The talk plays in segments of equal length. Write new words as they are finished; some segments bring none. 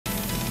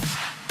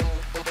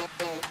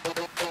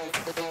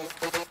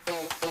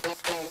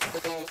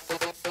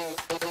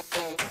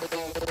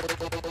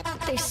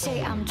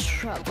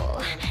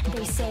trouble.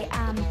 They say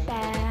I'm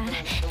bad,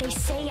 they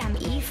say I'm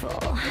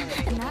evil,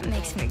 and that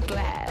makes me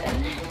glad.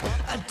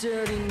 A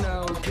dirty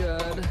no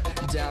good,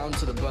 down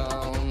to the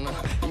bone.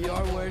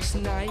 Your worst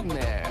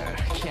nightmare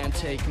can't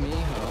take me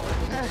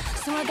home.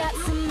 So I got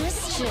some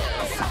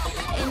mischief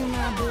in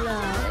my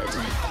blood.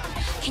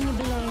 Can you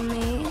blame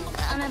me?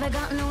 I never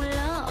got no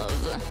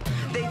love.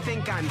 They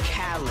think I'm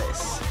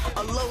callous,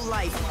 a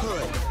low-life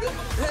hood.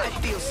 I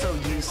feel so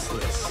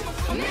useless.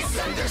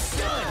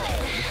 Misunderstood.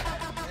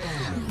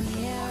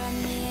 Mirror,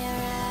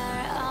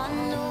 mirror on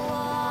the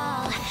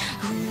wall,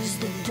 who's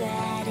the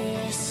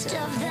baddest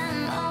of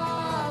them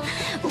all?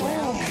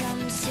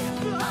 Welcome to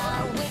my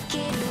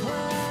wicked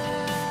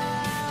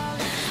world,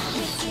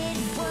 wicked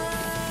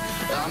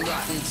world. I'm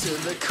rotten to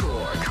the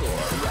core,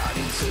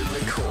 rotten to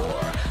the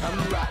core. I'm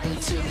rotten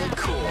to the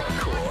core.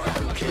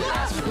 Who could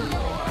ask for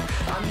more?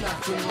 I'm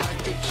nothing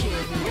like the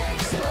kid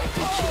next, like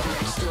the kid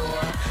next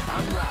door.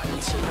 I'm rotten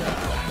to the,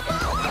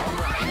 I'm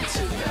rotten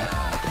to the,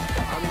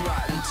 I'm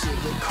rotten to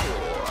the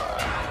core.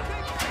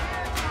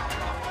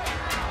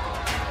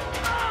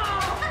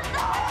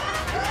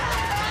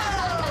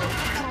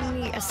 Call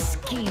me a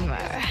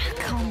schemer,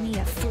 call me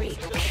a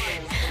freak.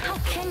 How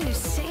can you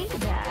say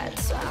that?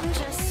 I'm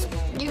just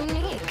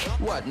unique.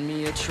 What,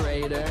 me a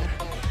traitor?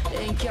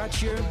 Ain't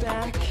got your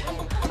back?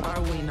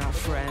 Are we not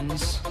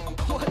friends?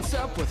 What's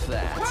up with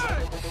that?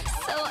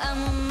 So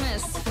I'm a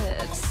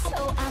misfit,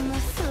 so I'm a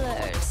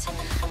flirt.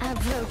 I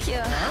broke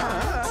your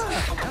heart,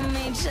 I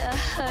made you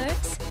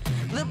hurt.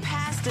 The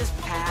past is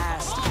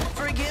past.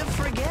 Forgive,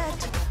 forget.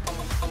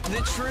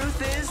 The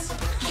truth is,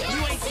 you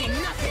ain't seen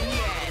nothing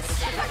yet.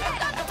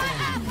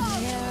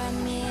 Mirror,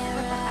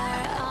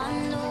 mirror on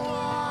the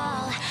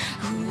wall,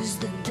 who's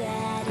the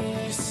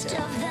baddest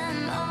of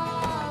them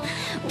all?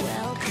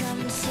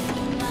 Welcome to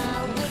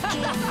my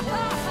wicked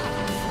world,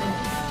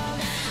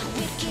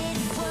 wicked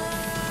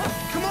world.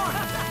 Come on!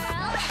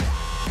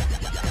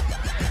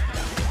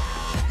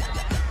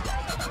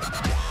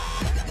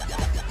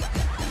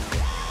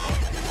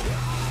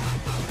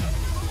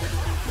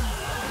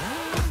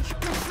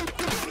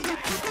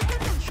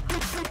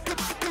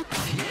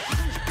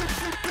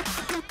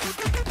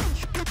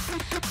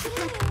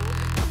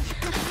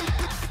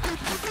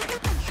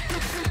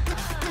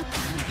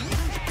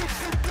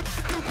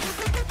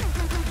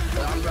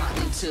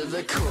 To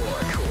the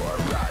core,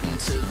 rotten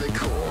to the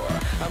core.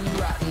 I'm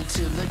rotten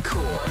to the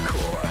core.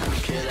 Who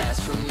could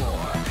ask for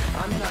more?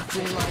 I'm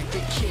nothing like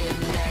the kid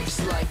next,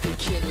 like the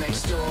kid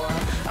next door.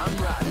 I'm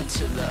rotten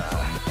to the,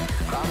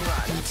 I'm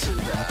rotten to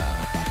the,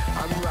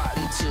 I'm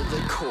rotten to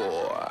the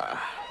core.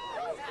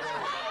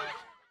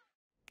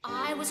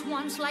 I was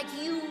once like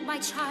you, my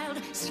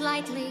child,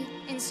 slightly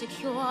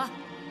insecure.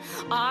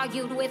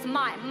 Argued with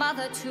my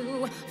mother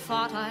too,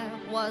 thought I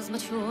was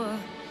mature.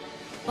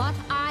 But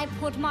I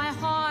put my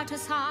heart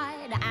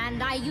aside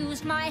and I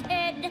used my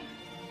head.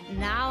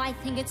 Now I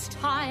think it's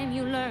time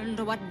you learned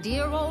what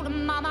dear old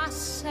mama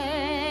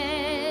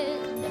said.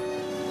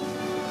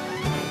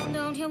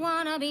 Don't you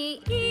wanna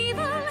be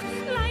evil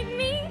like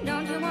me?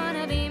 Don't you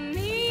wanna be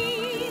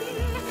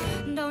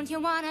mean? Don't you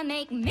wanna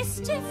make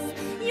mischief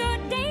your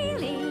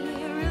daily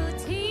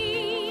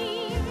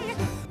routine?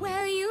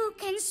 Well, you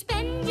can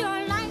spend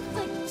your life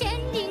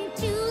attending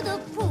to the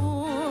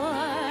poor.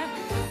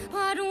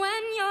 But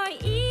when you're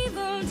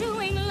evil,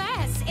 doing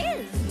less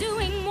is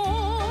doing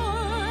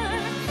more.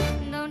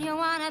 Don't you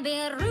wanna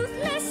be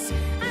ruthless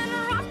and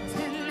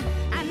rotten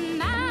and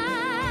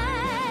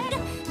mad?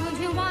 Don't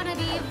you wanna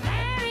be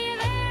very,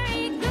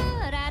 very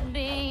good at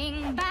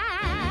being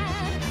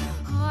bad?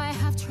 I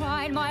have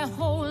tried my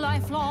whole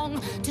life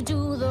long to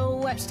do the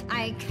worst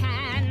I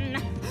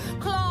can.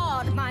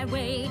 Clawed my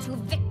way to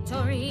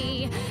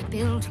victory,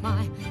 built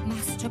my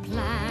master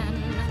plan.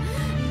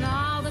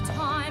 Now the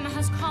time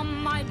has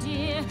come, my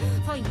dear,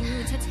 for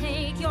you to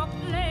take your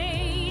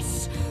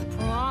place.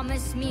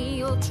 Promise me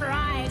you'll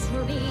try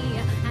to be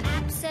an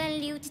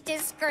absolute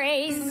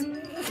disgrace.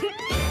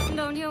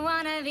 Don't you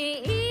wanna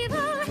be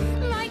evil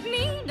like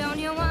me? Don't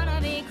you wanna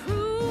be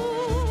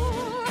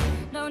cruel?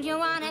 Don't you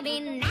wanna be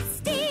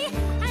nasty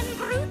and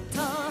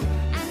brutal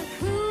and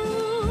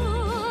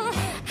cool?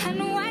 And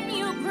when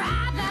you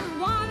grab that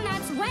one,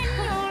 that's when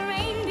your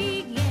reign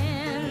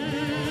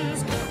begins.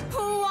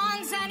 Who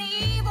wants an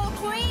evil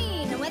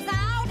queen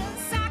without a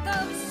sack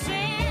of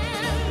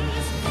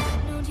sins?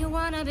 Don't you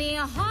wanna be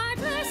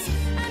heartless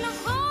and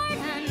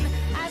hardened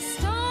as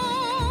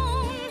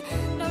stone?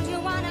 Don't you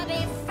wanna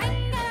be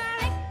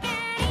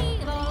finger-licking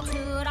evil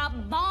to the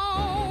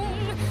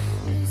bone?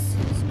 This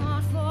is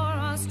not for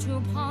us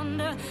to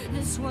ponder,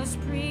 this was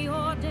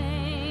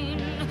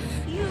preordained.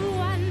 You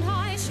and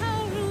I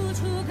shall rule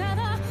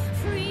together,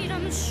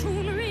 freedom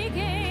soon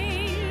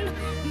regained.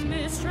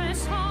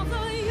 Mistress of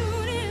the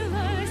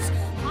universe,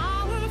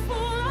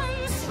 powerful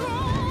and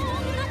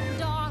strong.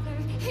 Daughter,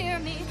 hear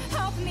me,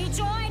 help me,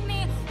 join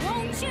me,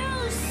 won't you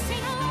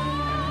sing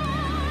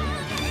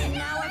along?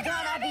 Now we're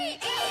gonna be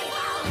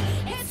evil,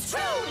 it's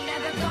true,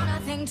 never gonna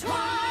think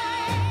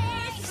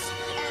twice.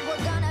 And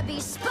we're gonna be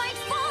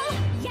spiteful,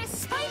 yes,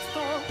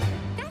 spiteful,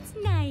 that's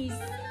nice.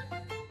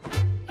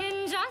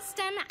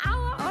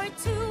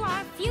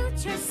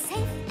 future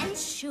safe and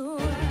sure.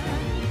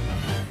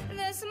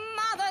 This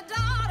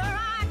mother-daughter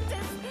act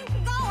is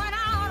going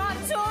out on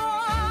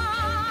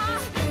tour.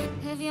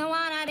 If you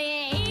wanna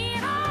be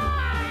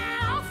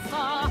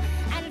awful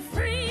and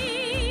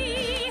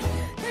free,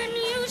 then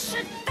you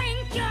should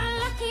thank your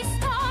lucky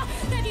star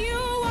that you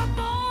were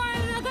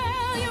born the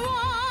girl you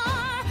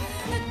are,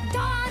 the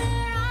daughter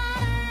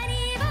of an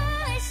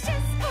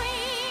evil-licious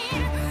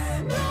queen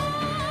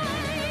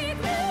like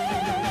me.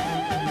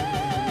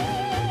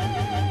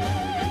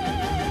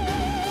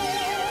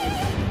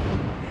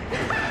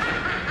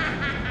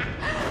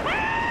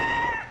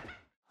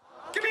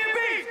 Give me a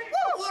beat!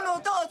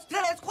 1, 2, 3,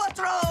 4.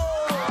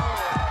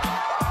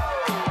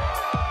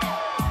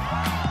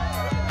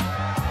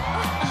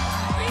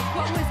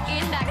 What was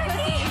in that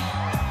cookie?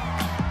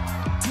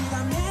 Did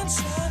I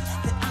mention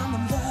that I'm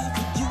in love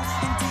with you?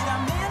 And did I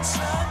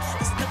mention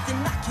there's nothing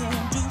I can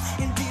do?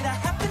 And did I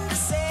happen to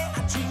say I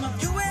dream of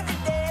you every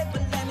day?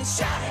 But let me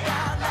shout it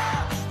out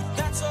loud, if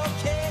that's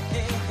okay.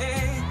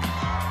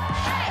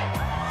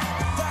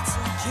 If that's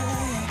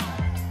okay.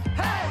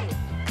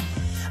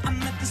 I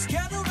met this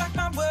girl who rocked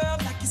my world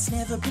like it's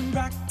never been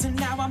rocked. And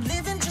now I'm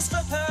living just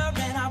for her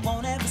and I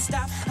won't ever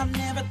stop. I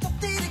never thought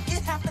that it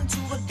could happen to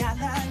a guy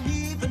like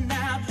me. But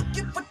now look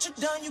at what you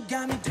done, you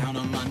got me down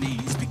on my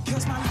knees.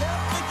 Because my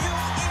love for you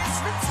is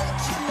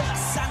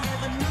ridiculous. I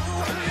never knew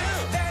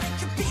that it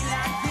could be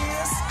like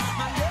this.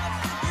 My love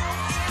for you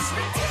is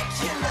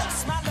ridiculous.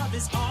 My love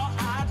is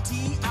R-I-D-I-C-U-L-O-U-S.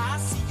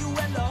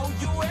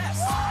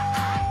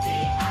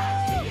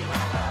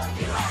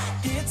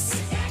 It's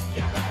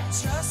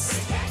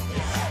just,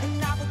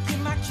 and I would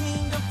give my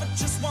kingdom for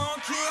just one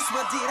kiss.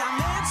 Well, did I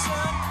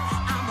mention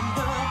I'm in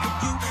love with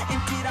you?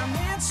 And did I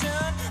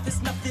mention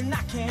there's nothing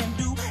I can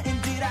do?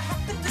 And did I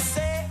happen to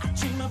say I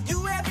dream of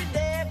you every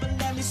day? But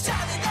let me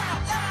shout it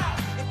out loud,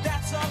 if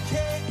that's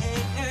okay.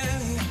 Yeah,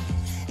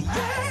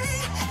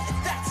 if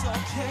that's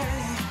okay.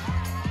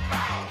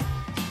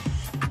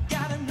 I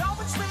gotta know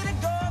which way to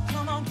go.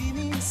 Come on, give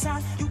me a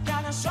sign. You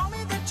gotta show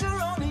me that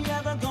you're only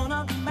ever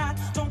gonna be mine.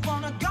 Don't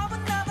wanna go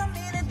another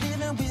minute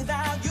living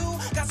without you.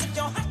 Cause if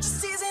your heart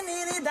just isn't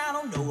in it, I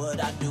don't know what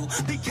I do.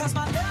 Because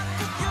my love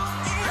for you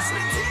is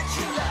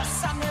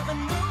ridiculous. I never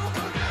knew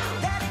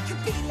that it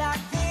could be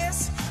like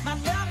this. My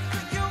love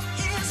for you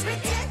is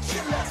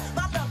ridiculous.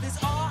 My love is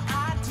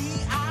R-I-D-I-C-U-L-O-U-S.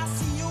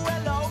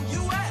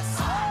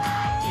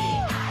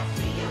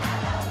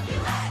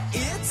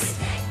 It's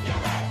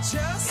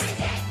just,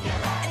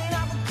 and I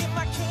would give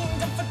my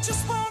kingdom for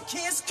just one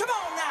kiss. Come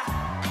on now.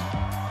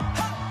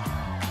 Huh.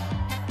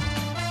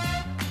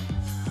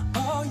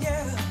 Oh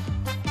yeah.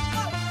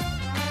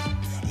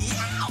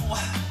 Yeah.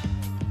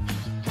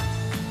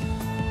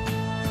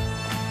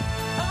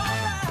 All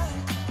right.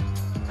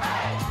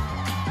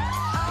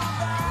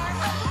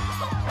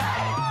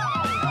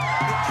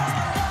 Because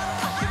my love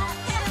for you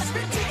is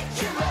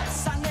ridiculous.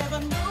 I never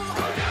knew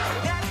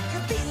that it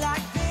could be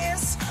like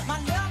this. My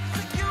love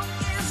for you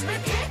is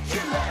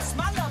ridiculous.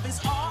 My love is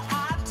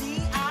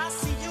R-I-D-I-C-U-L-O-U-S.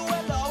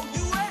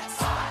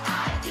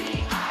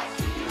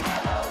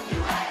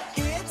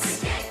 It's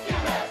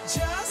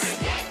just,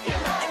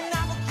 and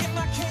I will give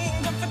my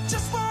kingdom for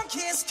just one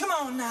kiss. Come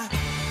on now.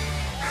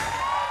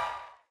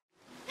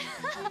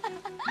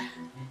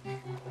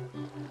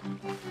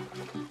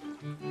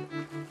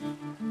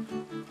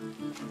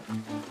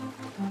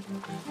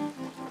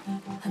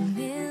 A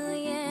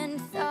million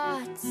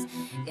thoughts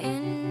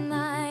in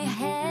my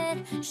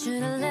head.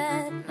 Should've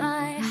let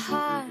my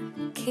heart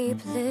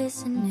keep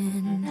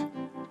listening.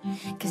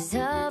 Cause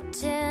up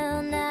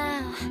till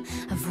now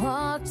I've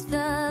walked the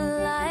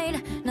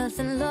line.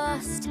 Nothing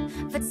lost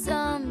but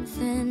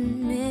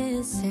something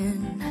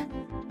missing.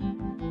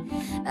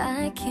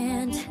 I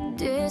can't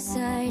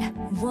decide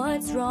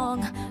what's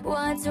wrong,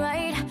 what's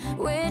right.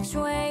 Which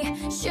way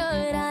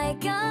should I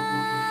go?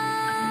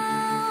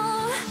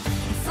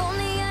 If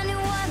only I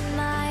knew what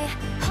my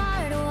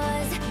heart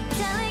was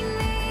telling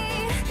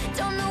me.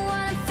 Don't know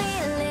what I'm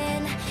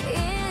feeling.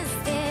 Is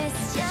this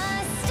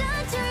just a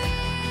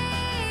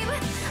dream?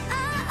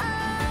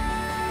 Oh,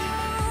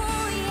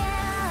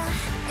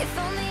 yeah. If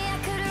only I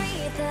could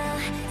read the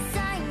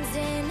signs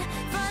in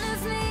front of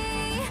me,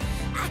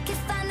 I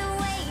could find a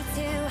way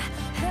to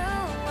who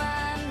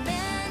I'm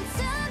meant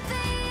to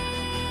be.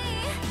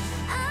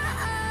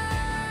 Oh,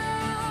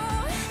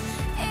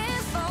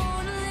 if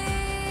only.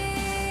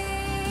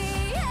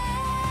 Yeah.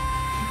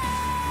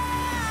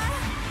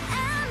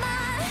 Am I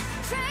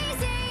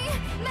crazy?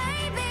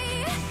 Maybe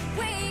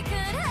we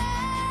could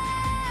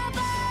happen.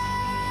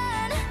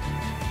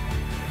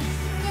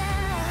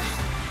 Yeah.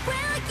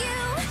 Will you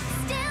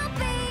still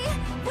be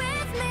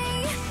with me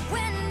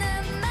when the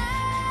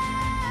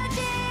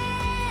magic's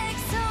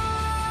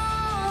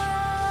all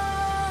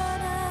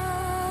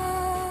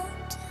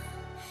out?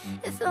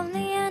 If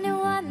only I knew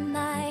what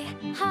my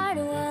heart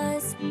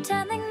was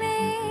telling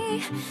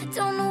me.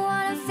 Don't know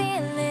what I'm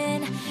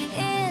feeling.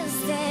 Is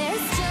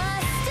this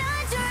just a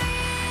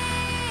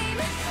dream?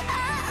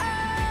 Oh,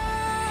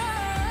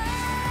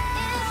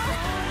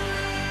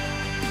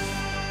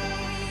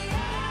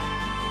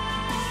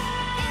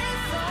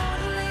 if only.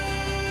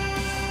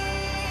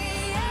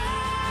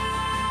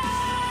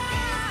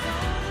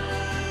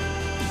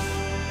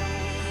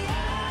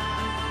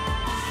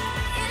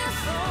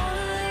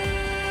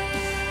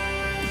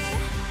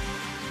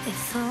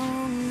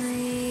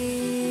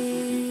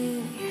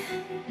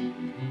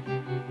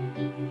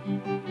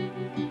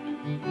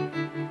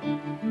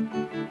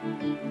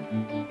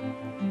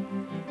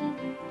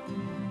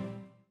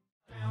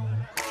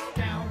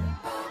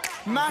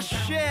 Ma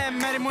chère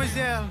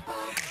mademoiselle,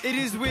 it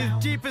is with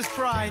deepest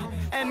pride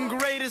and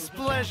greatest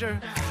pleasure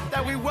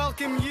that we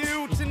welcome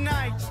you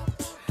tonight.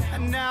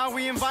 And now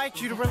we invite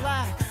you to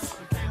relax.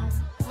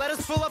 Let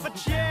us pull up a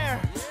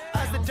chair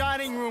as the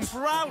dining room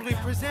proudly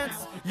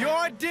presents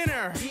your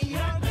dinner. Be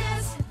our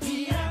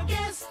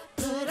guest,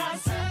 put our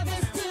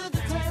service to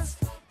the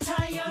test.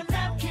 Tie your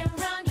napkin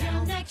round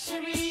your neck,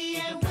 cherie,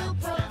 and we'll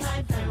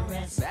provide the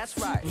rest. That's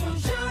right.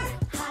 Sure,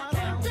 hot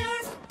and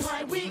dirt,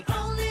 why we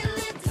only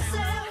live to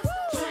serve.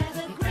 Try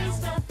the great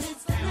stuff,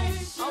 it's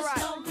delicious. All right.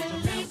 Don't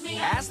believe me.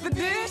 Ask the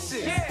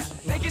dishes. Yeah,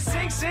 they can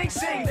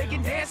sing. They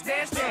can dance.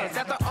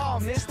 After all,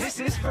 miss, this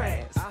is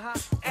France.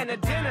 And a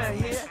dinner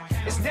here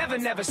is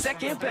never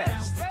second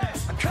best.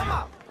 Come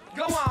on,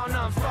 go on,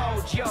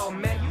 unfold your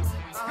menu.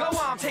 Go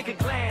on, take a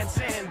glance,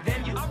 and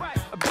then you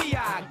be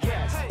our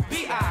guest.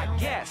 Be our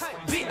guest.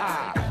 Be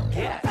our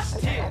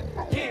guest.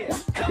 Yeah.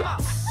 Come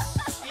on.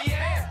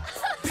 Yeah.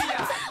 Be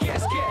our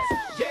guest.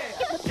 Yeah.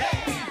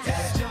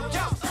 Test your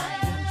jokes.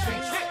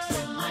 Tricks.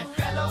 My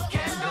fellow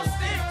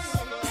candlesticks.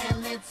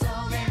 And it's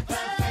all in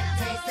perfect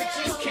taste that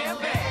you Can't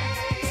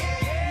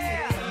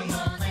bear. Come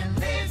on and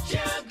lift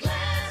your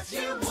glass.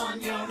 You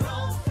won your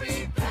own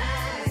free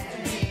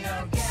pass. Be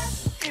our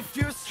guest. If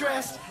you're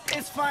stressed,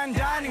 it's fine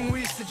dining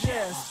we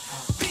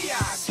suggest. Be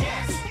our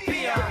guest.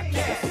 Be our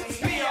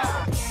guest. Be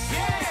our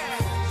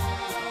guest.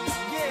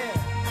 Yeah,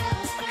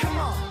 come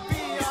on,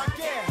 be our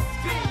guest.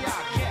 Be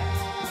our guest.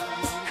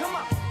 Come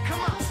on.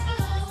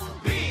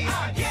 Be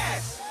our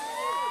guest.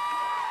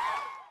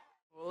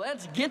 Well,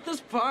 let's get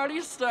this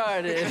party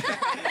started.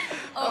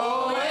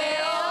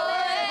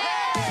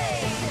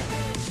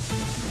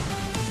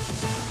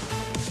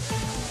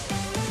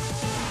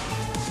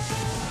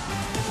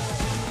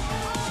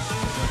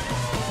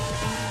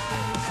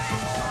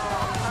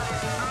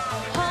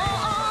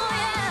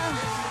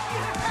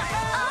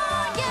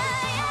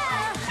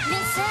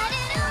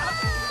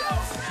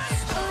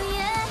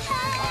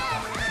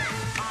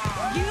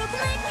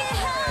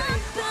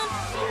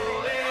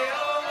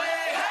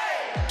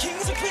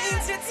 Kings and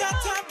queens, it's our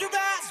time to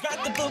rise.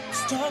 Write the book,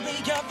 story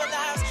of our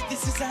lives.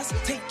 This is us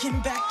taking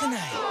back the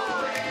night.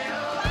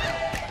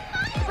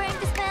 Break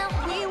the spell,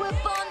 we were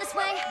born this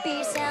way. Be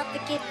yourself,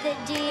 forget the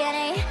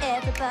DNA.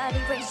 Everybody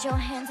raise your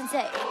hands and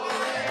say,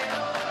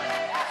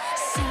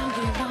 So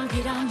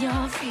get on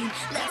your feet.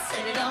 Let's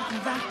set it off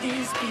and rock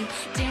this beat.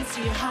 Dance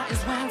till your heart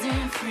is wild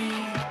and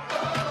free.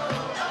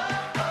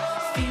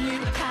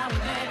 Feeling the power,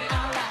 let it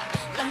all out.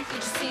 Like what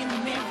you see in the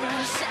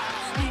mirror, shout.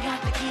 We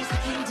got the keys, the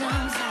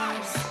kingdom's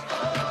ours.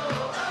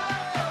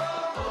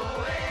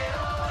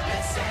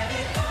 Let's set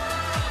it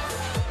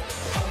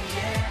off. Oh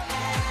yeah.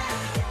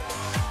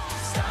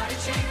 Start a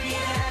chain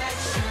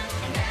reaction.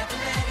 Never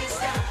let it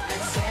stop.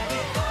 Let's set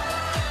it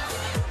off.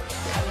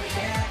 Oh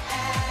yeah.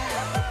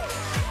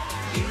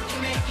 You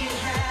can make it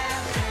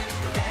happen.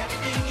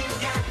 Everything you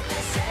got.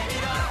 Let's set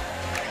it off.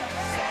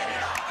 Set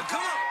it off.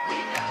 Come on. We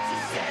got to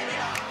set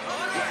it off.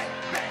 All right.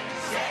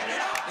 Set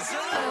it off. Let's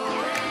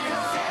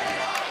set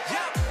it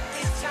off.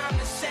 It's time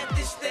to set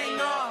this thing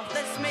off.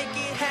 Let's make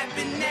it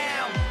happen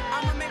now.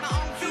 I'ma make my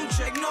own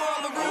future. Ignore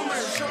all the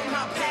rumors. Show them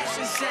how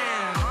passion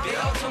sound. They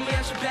all told me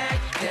I should back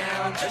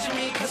down. Judging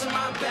me cause of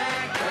my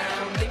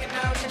background. Thinking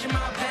about changing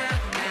my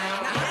path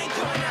now. I ain't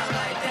going out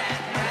like that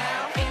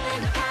now.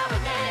 Feeling the power,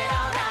 let it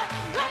all out.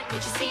 Like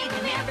what you see in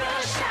the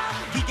mirror, shout.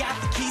 We got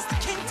the keys to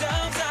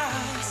kingdom's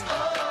ours.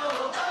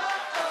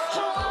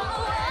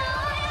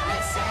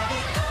 Let's set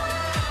it off.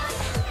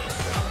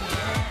 Oh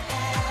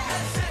yeah.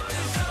 Let's set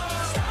this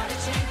off. Start a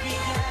chain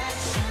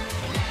reaction.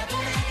 Never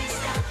let it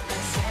stop.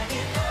 Let's set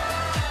it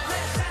off.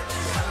 Let's set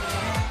this off.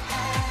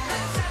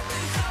 Let's set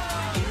this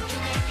off. You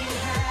can make it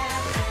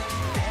happen.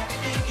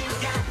 Everything you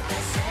got.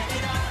 Let's set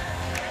it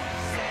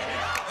off.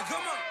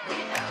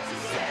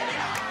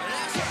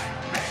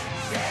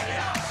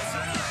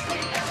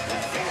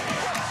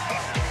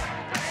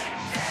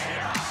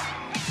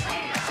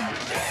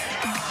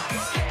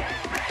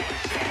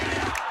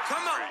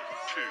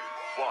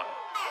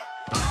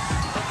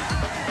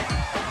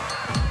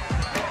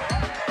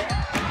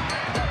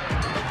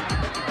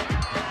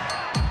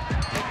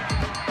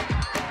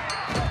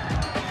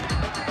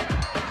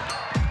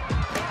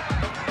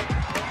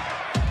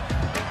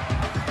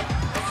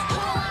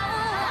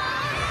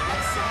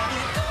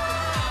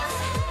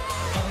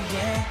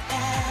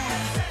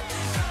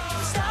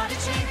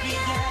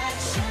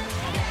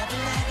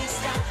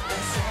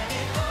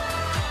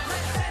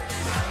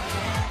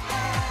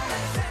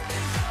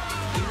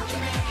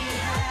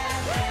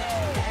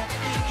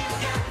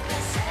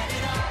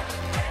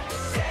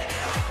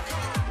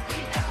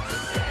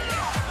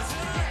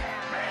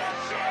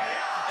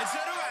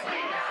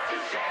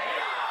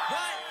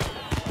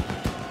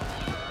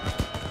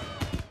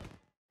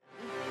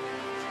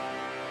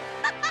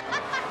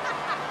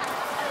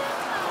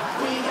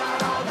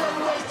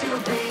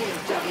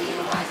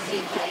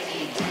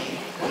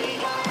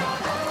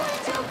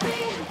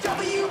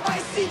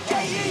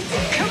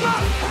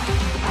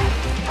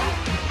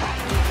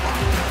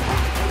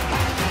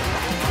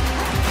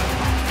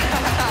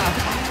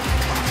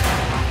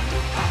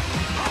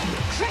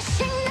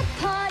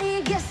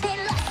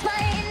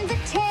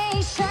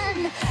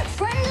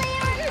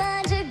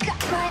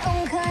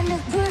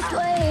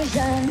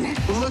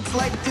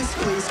 Looks like this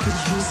place could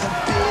use a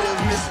bit of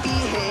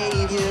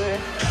misbehavior.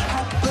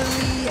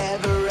 Happily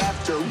ever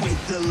after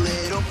with a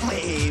little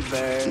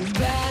flavor.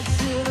 Bad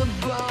to the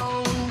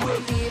bone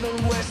with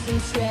even worse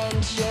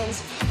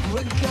intentions.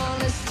 We're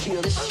gonna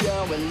steal the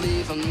show and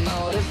leave them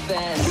all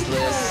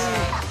defenseless.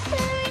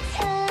 Fairy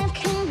tale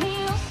can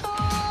be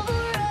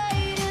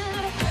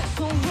overrated,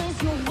 so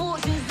raise your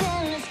voices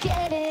and let's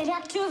get it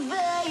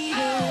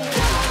activated.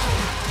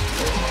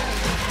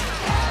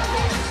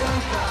 Having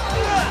some fun.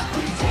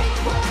 We take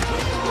what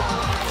we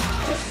want.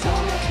 There's so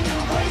many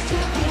ways to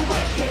be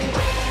wicked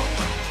with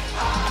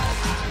us.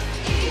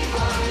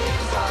 Evil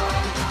lives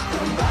on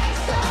the right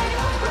side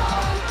of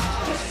wrong.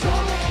 There's so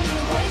many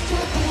ways to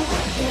be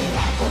wicked.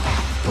 Apple,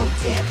 apple,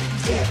 dip,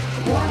 dip.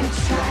 Wanna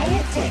try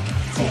it? Tick,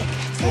 tick.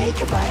 Take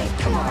a bite.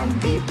 Come on,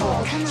 be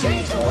bold.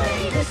 Change the way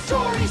the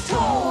story's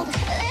told.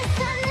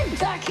 Listen, the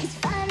dark is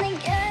finally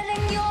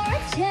getting your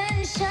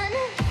attention.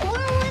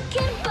 We're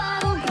wicked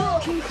Bible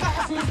book and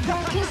classes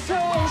back in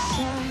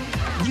session.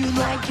 You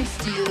like it,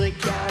 steal it,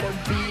 gotta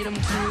beat 'em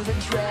to the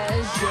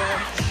treasure.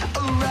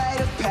 A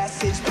rite of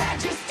passage that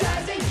just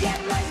doesn't get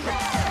much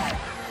better.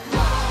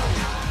 Long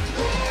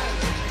live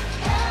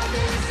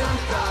having some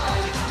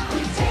fun.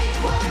 We take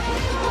what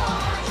we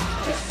want.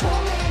 There's so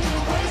many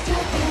ways to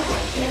be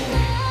wicked.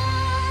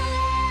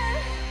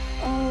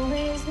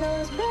 Always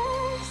knows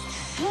best.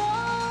 Show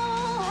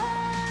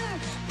her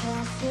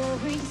past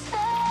every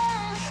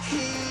time.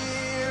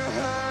 Hear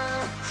her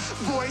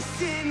voice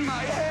in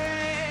my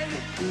head.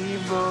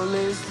 Evil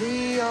is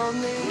the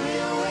only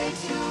real way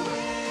to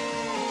win.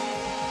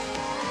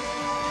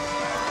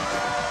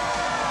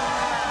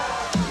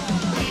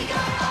 We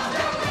got all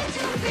the way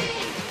to be.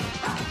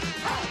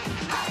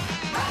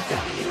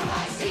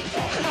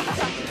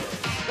 W-I-C-K-E-D.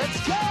 Let's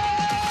go!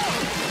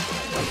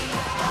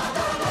 All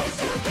the way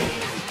to be.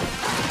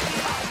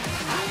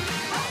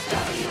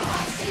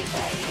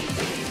 W-I-C-K-E-D.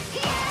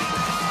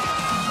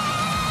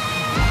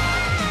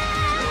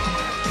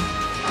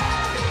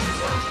 Having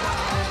some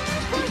fun.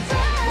 We're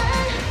done.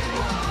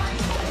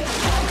 There's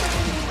so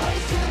many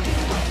ways to be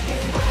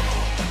wicked with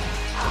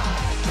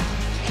us.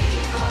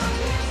 Evil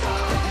lives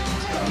on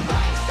the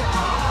right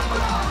side of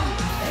wrong.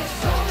 There's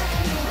so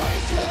many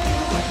ways to be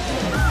wicked.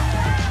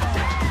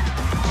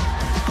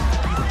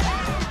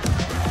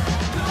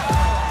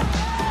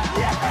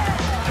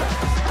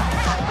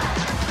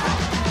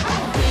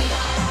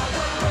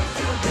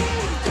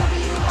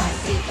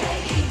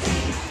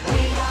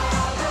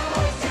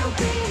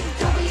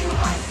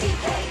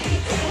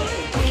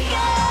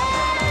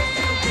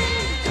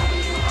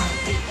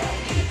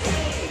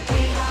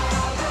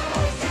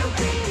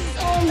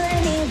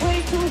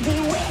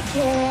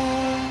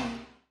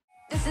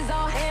 This is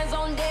all hands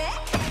on deck.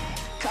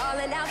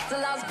 Calling out to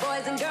lost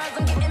boys and girls.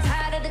 I'm getting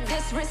tired of the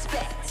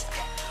disrespect.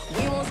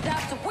 We won't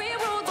stop till we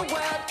rule the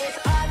world. It's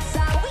our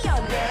time, we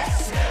are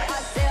next.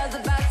 Our sails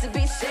about to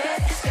be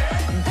set.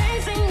 They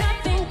say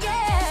nothing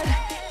yet.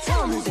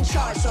 Tell 'em who's in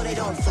charge so they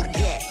don't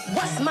forget.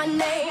 What's my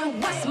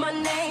name? What's my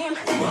name?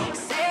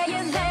 Say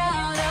it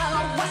louder.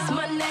 What's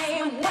my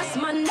name? What's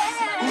my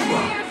name?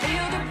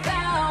 Feel the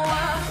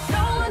power.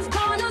 No one's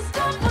gonna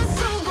stop us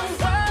soon. The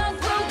world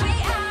will be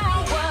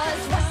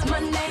ours. What's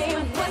my name?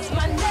 What's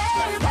my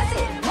name? What's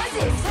it? What's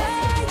it? Say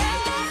it.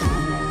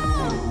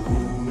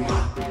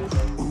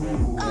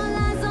 All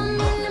eyes on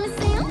me, let me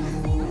see 'em.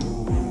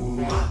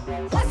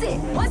 What's it?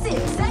 What's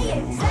it? Say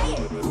it. Say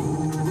it.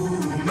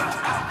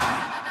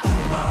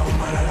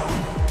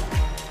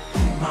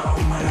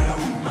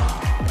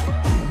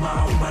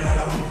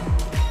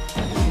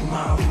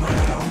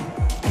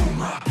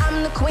 I'm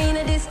the queen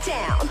of this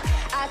town.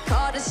 I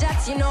call the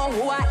shots, you know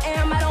who I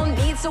am. I don't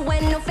need to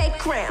win no fake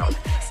crown.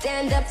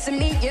 Stand up to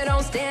me, you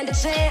don't stand a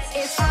chance.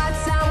 It's our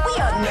time, we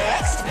are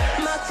next.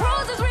 My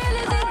crow's as real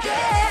as it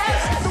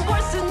gets. The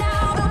worst is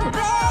now the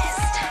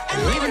best. And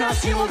leaving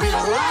us here will be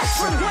the last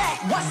regret.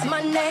 What's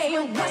my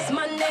name? What's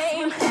my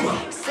name?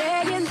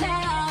 Say it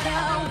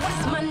louder.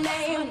 What's my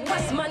name?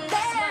 What's my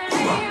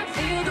name?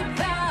 Feel the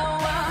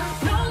power.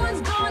 No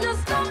one's gonna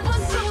stop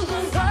us soon.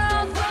 The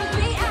world will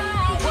be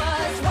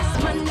ours. What's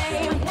my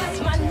name? What's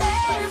my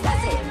name?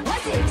 What's it?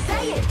 What's it?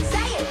 Say it.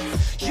 Say it.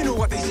 You know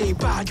what they say,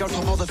 bad girls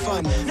have all the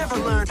fun. Never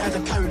learned how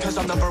to count cause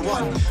I'm number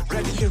one.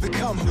 Ready, here we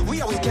come,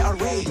 we always get our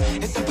way.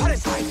 It's the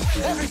pirate's life,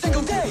 every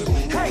single day.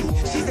 Hey,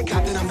 she's the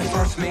captain, I'm the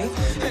first mate.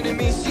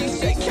 Enemies, she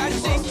say, can't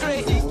stay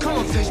straight. Come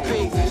on, fish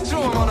bait,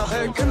 throw him on a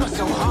hook. I'm not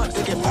so hard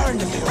to get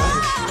burned if they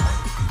like.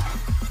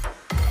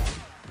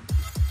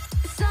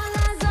 It's all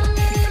eyes on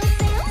me, let me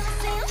see 'em,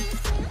 see 'em.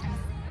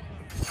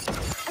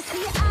 I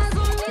see your eyes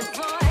on me,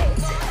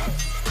 boys.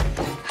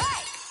 Hey,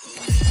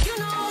 you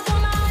know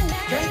my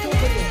name.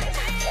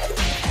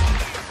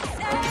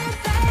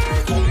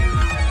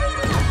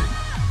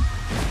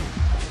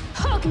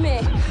 Hook me.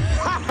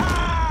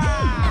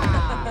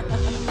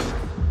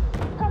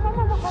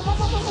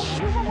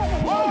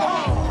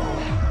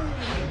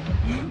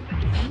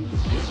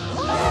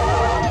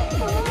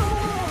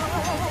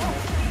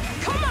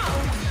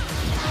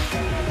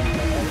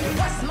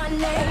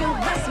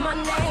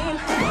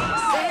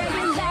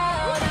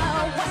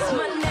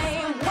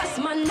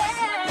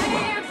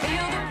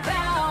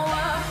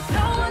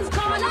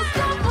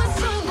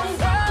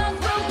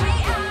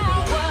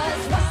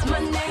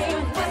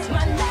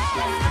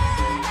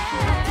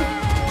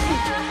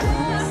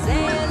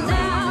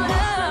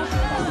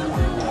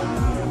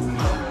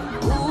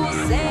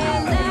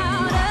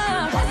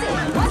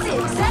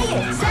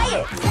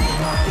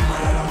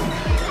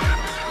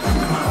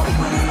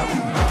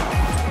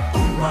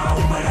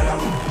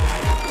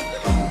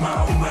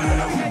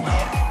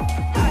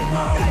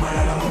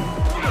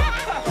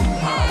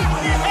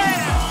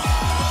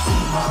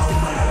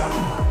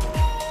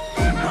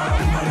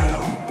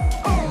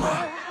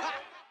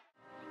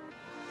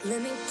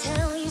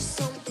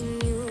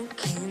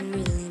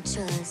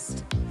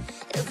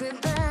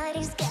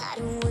 Everybody's got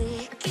a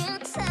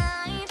wicked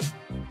side.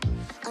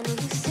 I know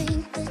you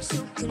think that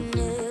you can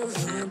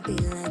never be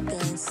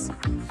like us.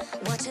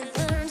 Watch and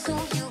learn so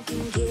you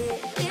can get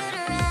it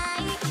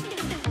right.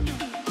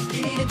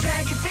 You need to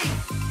drag your feet.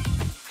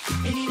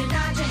 You need to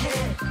nod your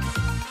head.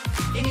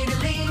 You need to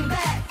lean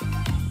back.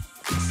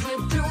 Slip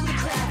through the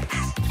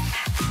cracks.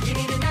 You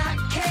need to not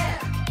care.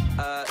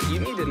 You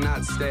need to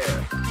not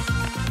stare.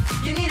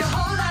 You need a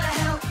whole lot of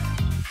help.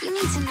 You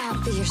need to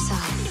not be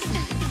yourself.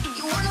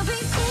 You wanna be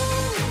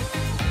cool?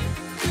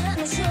 Let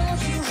me show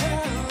you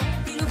how.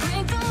 You to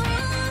break the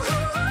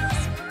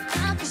rules.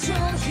 I can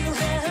show you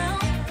how.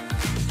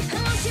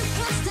 And once you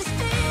catch this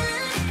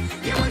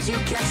feeling, Yeah, once you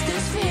catch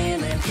this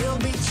feeling, you'll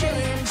be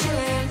chillin',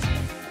 chillin'.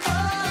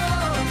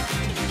 Oh,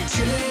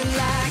 chillin'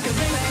 like a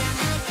villain.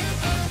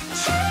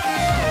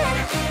 Chillin',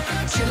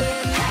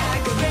 chillin'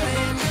 like a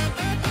villain.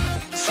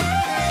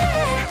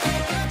 Chillin',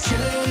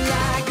 chillin'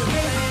 like a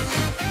villain.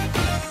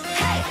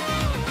 Hey,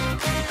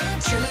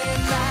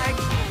 chillin' like,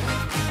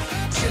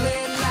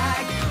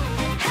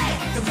 hey,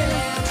 the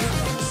villain.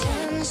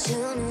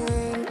 attention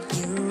when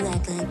you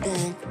act like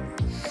that.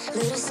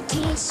 Let us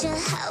teach you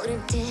how to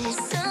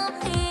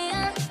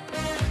disappear.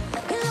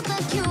 You look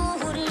like you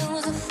would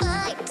lose a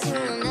fight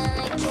to a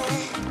night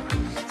cat.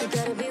 You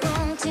gotta be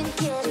wrong to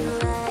get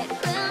it right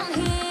round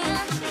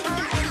here.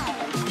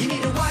 You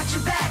need to watch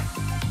your back.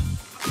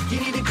 You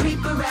need to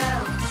creep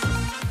around.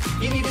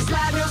 You need to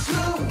slide real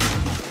smooth.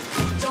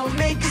 Don't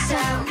make a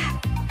sound.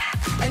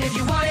 And if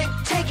you want it,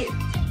 take it.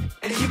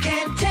 And if you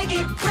can't take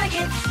it, break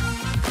it.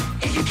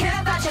 If you care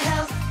about your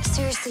health,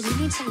 Seriously, you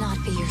need to not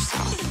be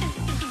yourself.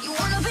 You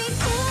wanna be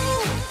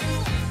cool?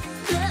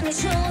 Let me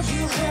show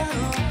you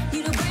how.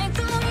 You to break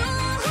the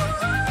rules.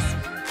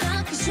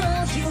 I can show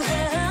you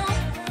how.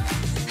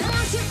 And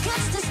once you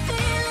catch this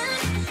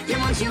feeling, yeah,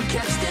 once you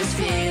catch this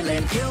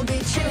feeling, you'll be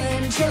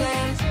chillin',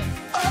 chillin'.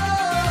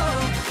 Oh,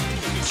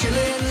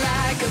 chillin'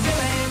 like a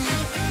villain.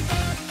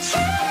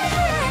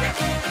 Chillin',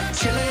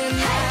 chillin'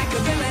 like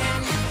a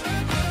villain.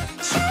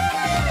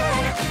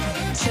 Chillin',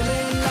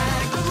 chillin'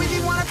 like. I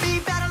really wanna be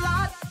that a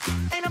lot,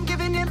 and I'm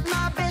giving it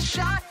my best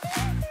shot.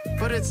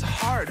 But it's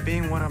hard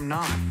being what I'm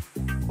not.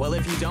 Well,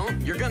 if you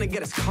don't, you're gonna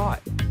get us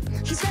caught.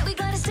 he's right, we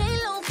gotta stay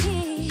low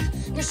key.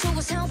 Now show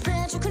us how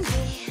bad you can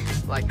be.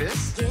 Like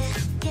this? Yeah,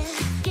 yeah,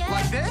 yeah.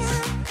 Like this?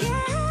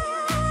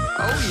 Yeah.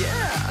 Oh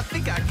yeah, I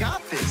think I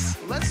got this.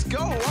 Let's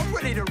go, I'm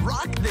ready to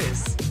rock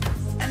this.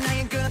 And I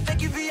ain't gonna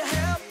thank you for your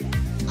help.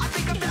 I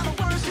think I found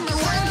the words in You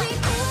wanna myself. be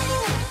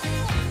cool?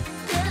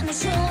 Let me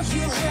show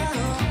you how.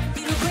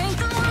 You to break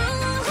the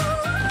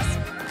rules.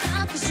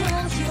 I can show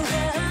you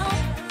how.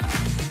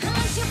 And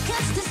once you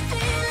catch this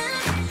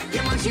feeling,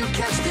 Yeah, once you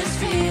catch this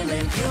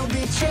feeling, you'll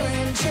be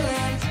chillin',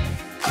 chillin'.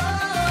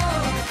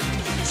 Oh,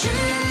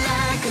 chillin'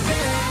 like a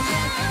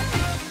villain.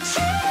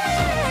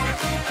 Chillin',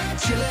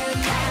 chillin'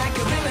 like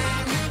a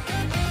villain.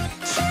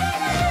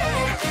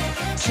 Chillin',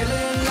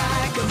 chillin'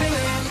 like a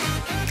villain.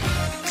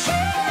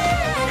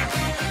 Chillin',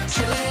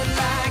 chillin'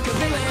 like a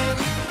villain.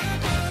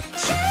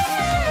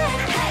 Chillin',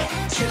 hey,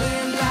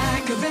 chillin'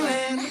 like a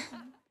villain.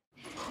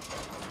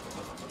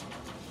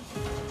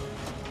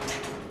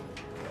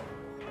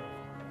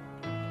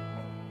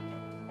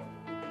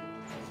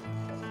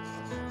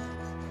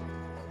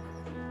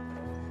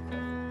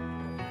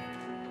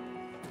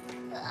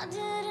 I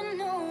didn't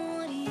know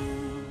what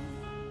you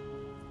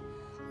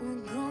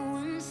were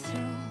going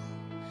through.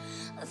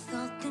 I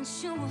thought that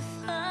you were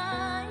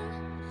fine.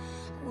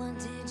 What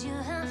did you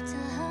have to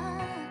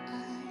hide?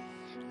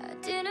 I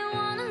didn't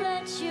want to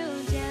let you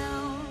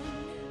down,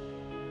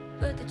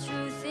 but the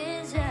truth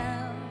is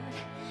out.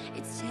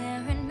 It's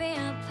tearing me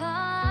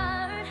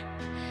apart.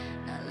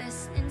 Not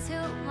listening to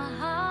my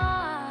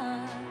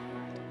heart.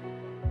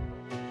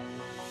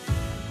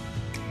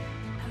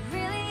 I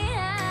really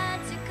had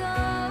to go,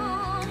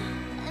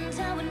 and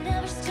I would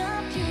never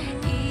stop you,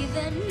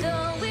 even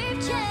though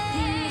we've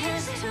changed.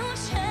 Has to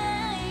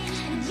change,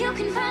 and you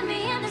can find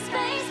me in the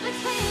space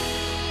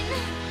between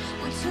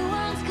when two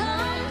worlds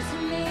come to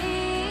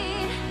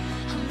meet.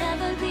 I'll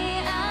never be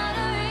out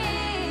of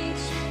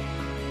reach,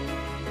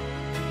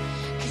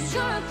 'cause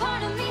you're a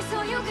part of me, so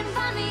you can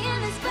find me in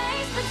the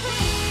space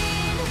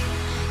between.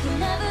 You'll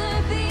never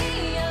be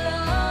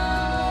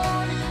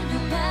alone, no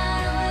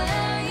matter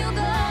where you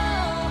go.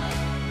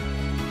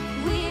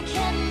 We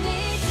can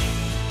meet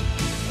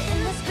in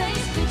the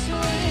space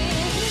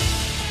between.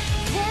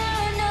 There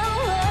are no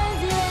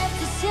words left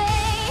to say.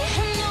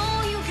 I know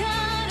you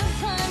gotta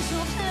find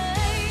your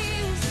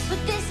place, but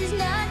this is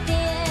not the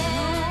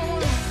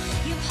end.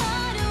 You're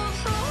part of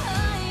who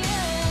I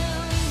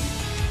am.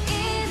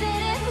 Even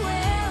if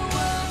we're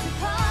worlds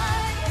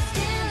apart,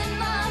 still in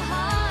my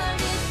heart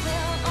it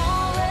will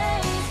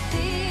always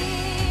be.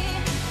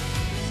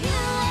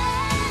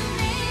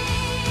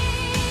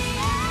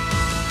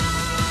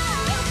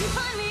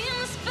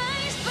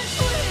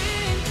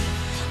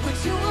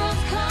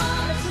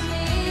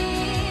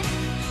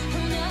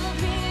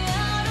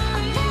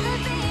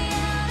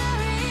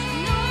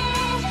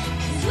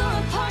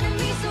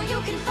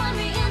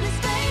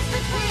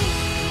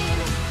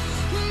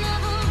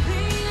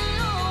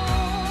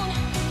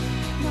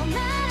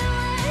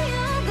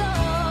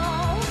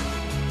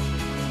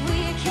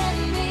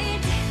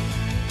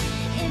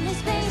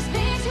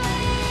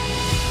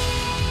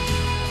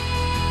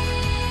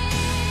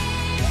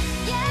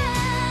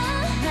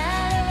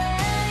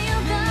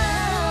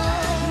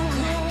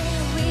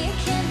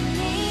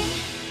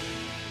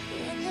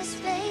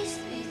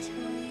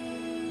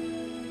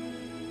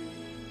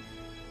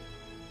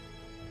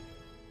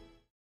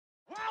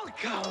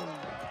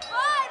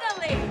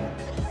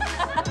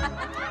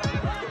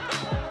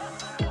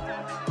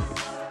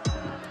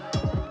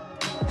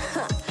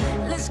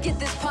 get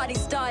this party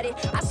started.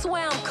 I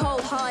swear I'm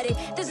cold-hearted.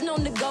 There's no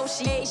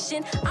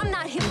negotiation. I'm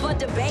not here for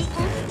debating.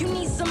 You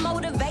need some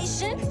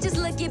motivation? Just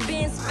look at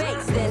Ben's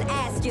face, then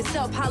ask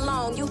yourself how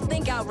long you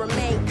think I'll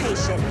remain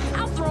patient.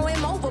 I'll throw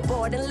him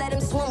overboard and let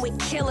him swim with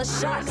killer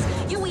sharks.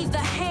 You either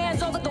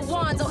hands over the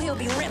wands or he'll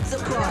be ripped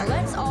apart.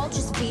 Let's all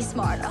just be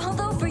smart.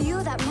 Although for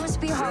you that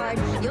must be hard.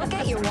 You'll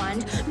get your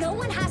wand. No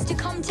one has to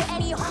come to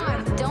any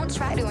harm. Don't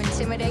try to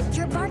intimidate.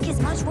 Your bark is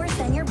much worse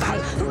than your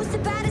bite. Who's the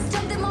baddest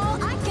of them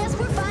all? I guess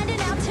we're finding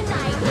out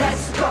tonight.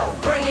 Let's go,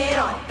 bring it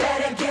on.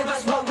 Better give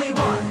us what we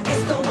want.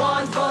 It's the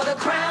one for the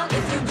crown.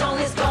 If you don't,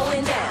 it's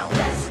going down.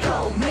 Let's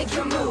go, make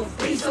your move.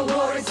 Peace or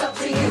war, it's up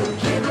to you.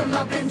 Give them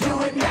up and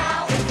do it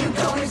now. If you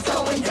don't, it's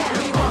going down.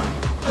 We want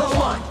the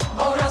one,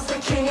 or else the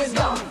king is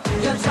gone.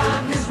 Your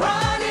time is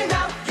running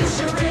out. You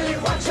should really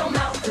watch your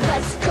mouth.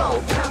 Let's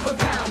go, pound for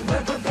pound.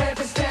 We're prepared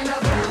to stand our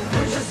ground.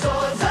 Put your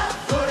swords up,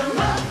 put them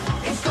up.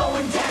 It's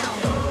going down.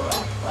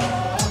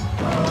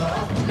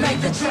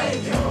 Make the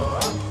trade.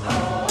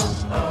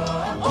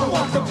 Or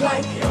walk the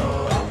plank.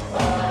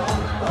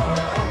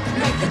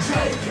 Make the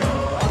trade.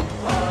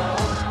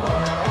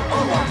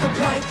 Or walk the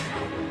plank.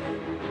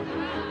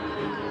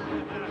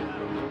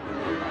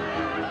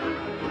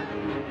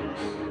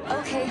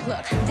 Okay,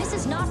 look, this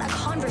is not a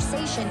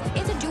conversation.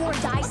 It's a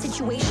do-or-die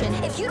situation.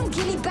 If you don't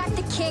give me back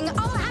the king,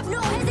 I'll have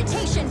no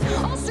hesitation.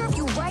 I'll serve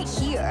you right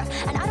here,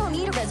 and I don't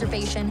need a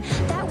reservation.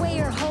 That way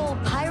your whole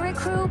pirate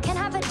crew can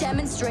have a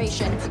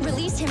demonstration.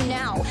 Release him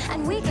now,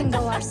 and we can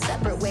go our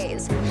separate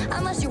ways.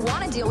 Unless you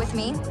want to deal with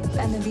me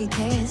and the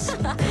VKs.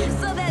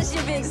 So that's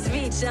your big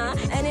speech, huh?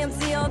 An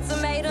empty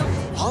ultimatum?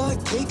 All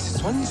it takes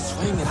is one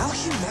swing and I'll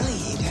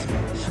humiliate him.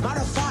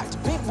 Matter of fact,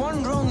 make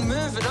one wrong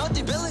move and I'll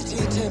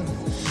debilitate him.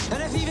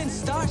 And if he even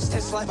starts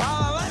to slip,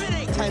 I'll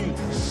eliminate him.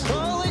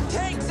 All it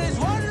takes is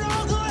one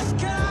wrong left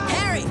guy.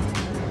 Harry!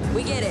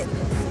 We get it.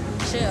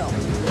 Chill.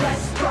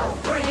 Let's go,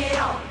 bring it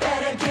on.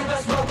 Better give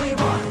us what we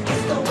want.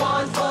 It's the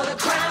one for the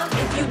crown.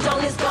 If you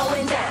don't, it's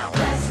going down.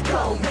 Let's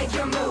go, make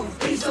your move.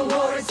 Peace or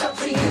war, it's up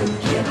to you.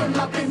 Give them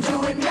up and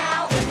do it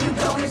now. If you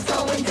don't, it's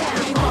going down.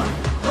 We want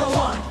the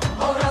one,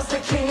 or else the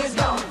king is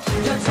gone.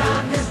 Your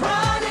time is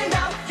running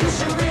out. You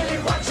should really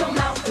watch your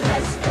mouth.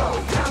 Let's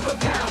go, pound for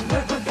pound.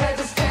 We're prepared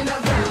to stand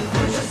our ground.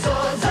 Put your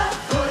swords up,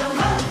 put them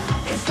up.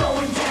 It's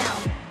going down.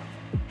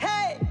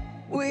 Hey,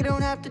 we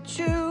don't have to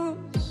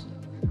choose.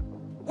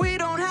 We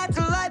don't have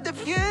to light the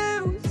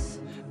fuse.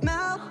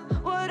 Now,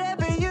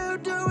 whatever you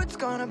do, it's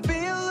gonna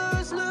be a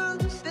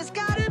lose-lose. There's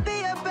gotta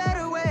be a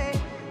better way.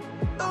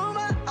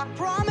 Uma, I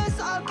promise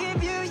I'll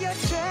give you your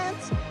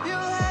chance.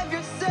 You'll have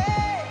your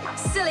say.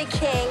 Silly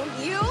king,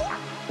 you?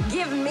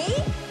 Give me?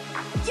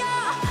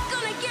 You're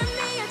gonna give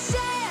me a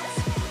chance.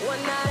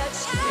 One night a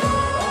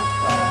chance.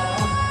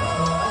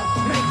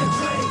 Make the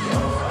trade.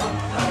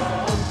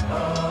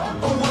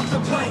 Or walk the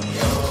plank.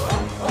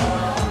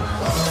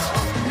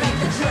 Make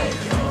the trade.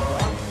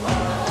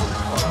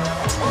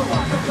 Or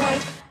walk the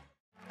plank.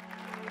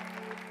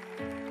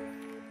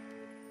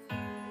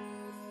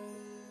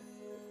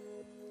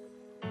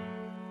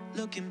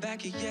 Looking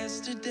back at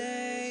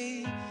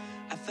yesterday,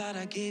 I thought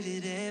I gave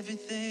it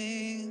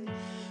everything,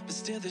 but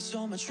still there's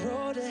so much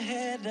road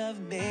ahead of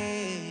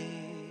me.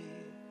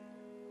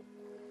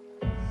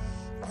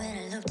 When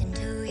I looked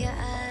into your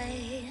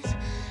eyes,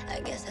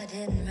 I guess I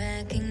didn't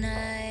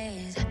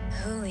recognize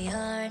who we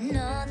are and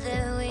all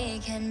that we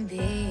can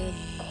be.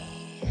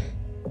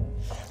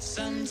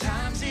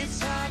 Sometimes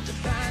it's hard to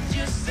find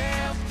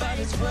yourself, but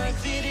it's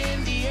worth it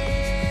in the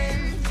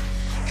end.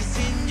 'Cause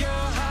in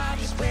your heart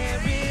is where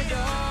it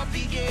all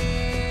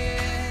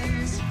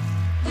begins.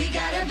 We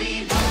gotta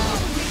be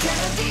bold, we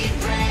gotta be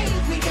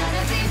brave, we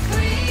gotta be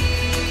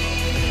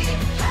free.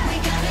 We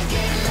gotta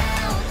get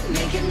loud,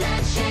 making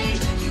that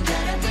change. You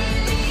gotta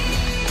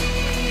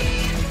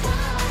believe.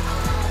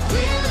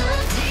 We'll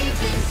look deep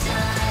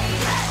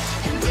inside,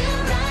 and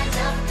we'll rise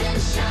up and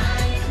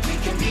shine. We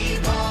can be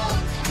bold,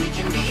 we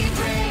can be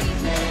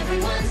brave, let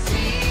everyone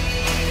see.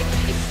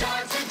 It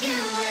starts with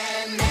you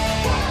and me.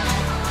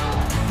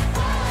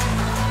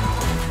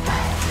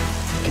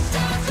 It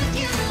starts with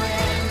you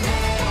and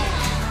me.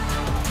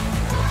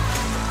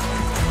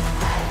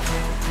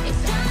 It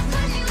starts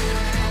with you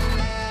and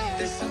me.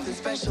 There's something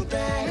special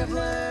that I've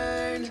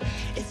learned.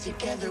 It's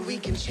together we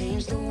can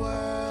change the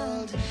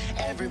world.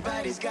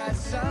 Everybody's got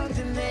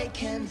something they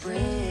can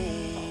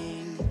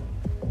bring.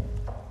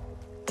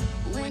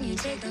 When you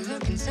take a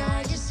look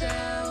inside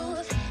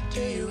yourself,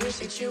 do you wish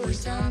that you were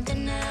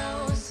something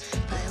else?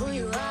 But who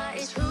you are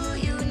is who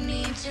you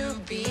need to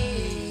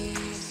be.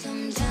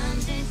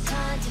 Sometimes it's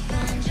hard to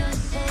find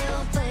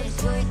yourself, but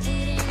it's worth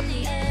it in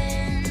the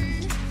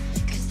end.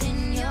 'Cause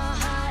in your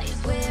heart is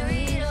where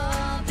it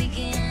all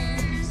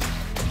begins.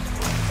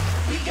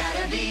 We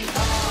gotta be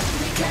bold,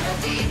 we gotta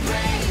be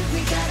brave,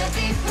 we gotta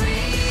be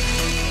free.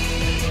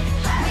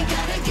 We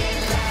gotta get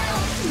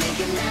loud,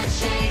 making that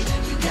change.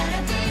 You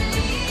gotta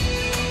believe.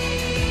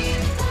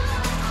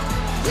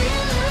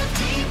 We'll look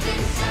deep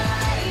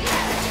inside,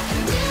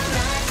 and we'll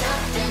rise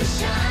up and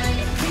shine.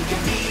 We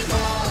can be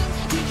bold,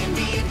 we can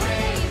be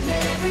brave,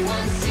 let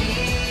everyone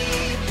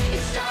see.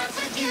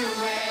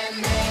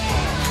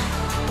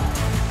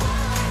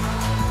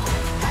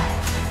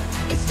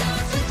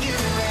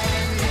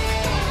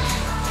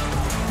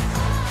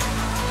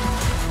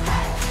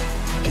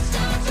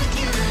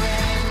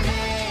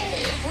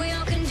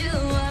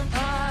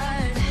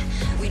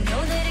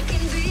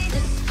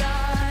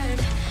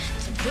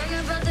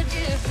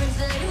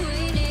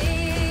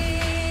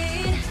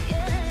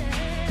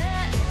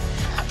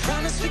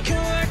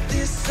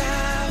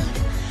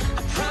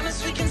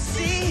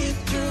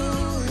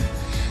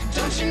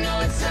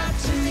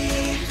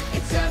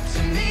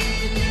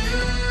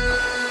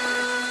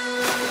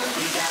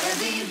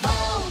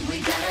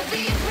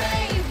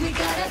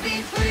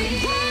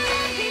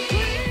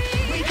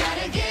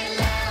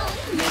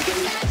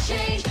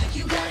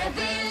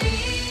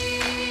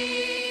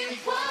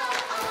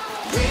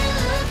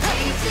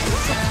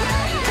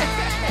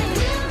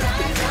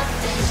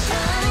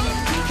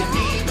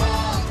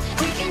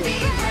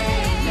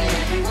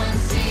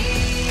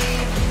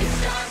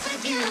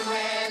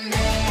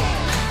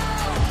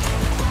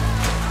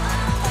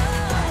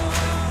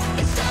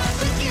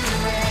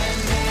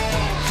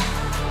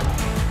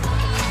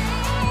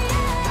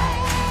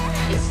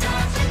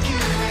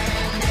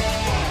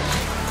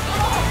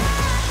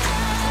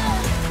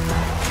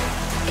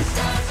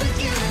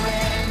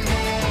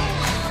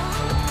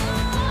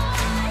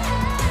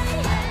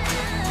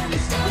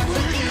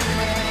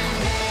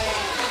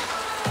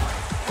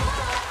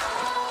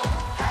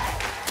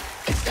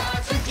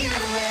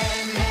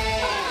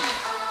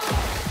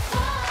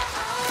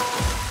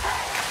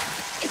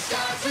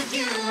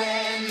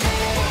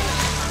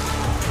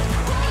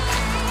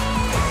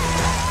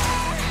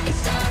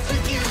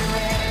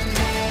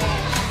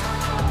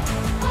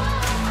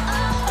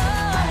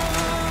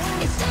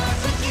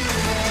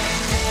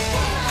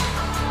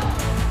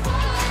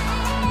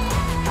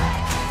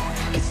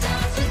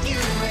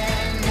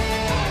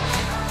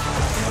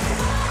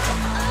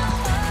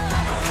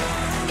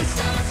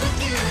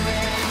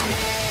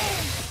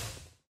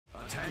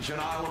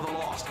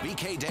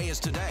 VK Day is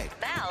today.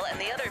 Mal and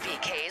the other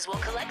VKs will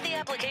collect the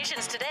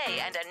applications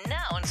today and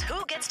announce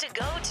who gets to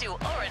go to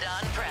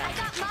Auradon Prep. I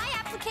got my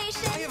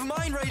application. I have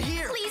mine right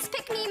here. Please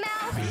pick me,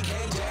 Mal.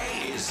 VK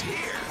Day is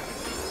here.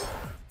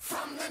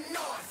 From the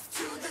north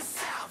to the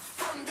south,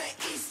 from the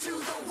east to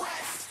the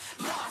west,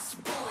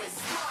 lost boys,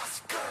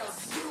 lost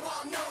girls, you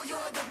all know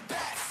you're the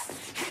best.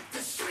 Hit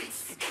the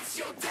streets, it's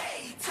your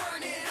day,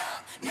 turn it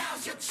up,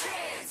 now's your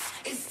chance.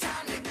 It's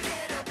time to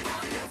get up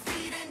on your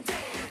feet and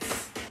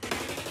dance.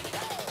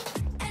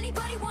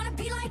 Anybody wanna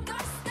be like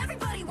us?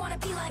 Everybody wanna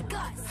be like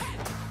us.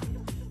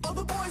 All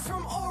the boys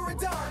from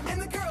Auradon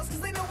and the girls, cause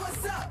they know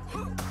what's up.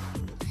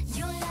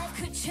 Your life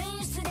could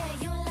change today.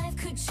 Your life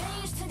could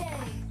change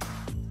today.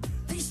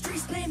 These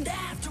streets named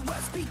after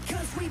us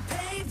because we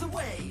paved the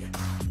way.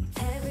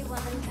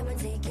 Everyone, come and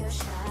take your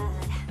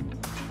shot.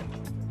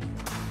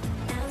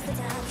 Now's the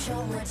time,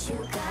 show what you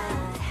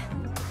got.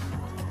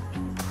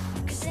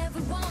 Cause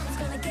everyone's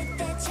gonna get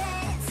their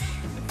chance.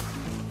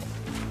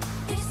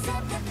 They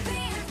set the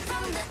beat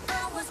from the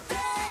hours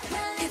back.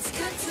 It's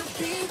good to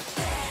be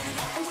bad,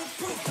 and we're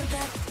proof of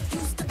that.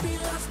 Used to be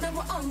lost, now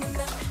we're on the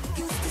map.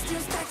 Used to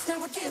steal stacks, now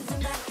we're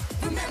giving back.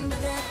 Remember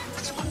that.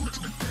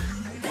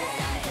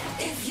 Bad.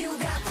 If you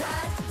got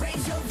pride,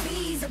 raise your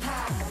V's up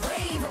high.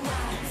 Wave 'em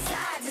wide,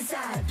 side to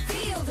side,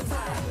 feel the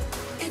vibe.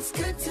 It's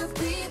good to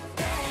be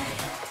bad.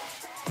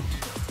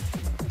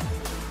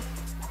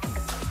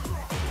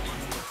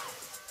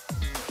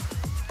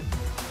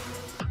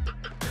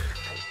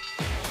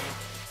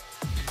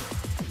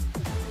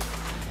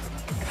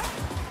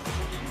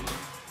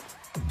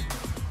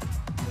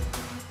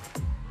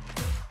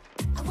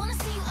 I wanna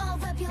see you all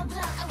rep your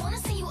block. I wanna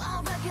see you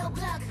all rep your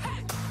block.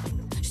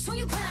 Show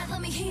you pride,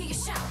 let me hear you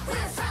shout.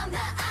 We're from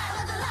the Isle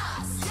of the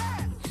Lost.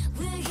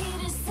 We're here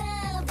to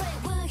celebrate,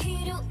 we're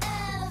here to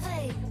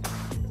elevate.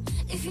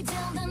 If you're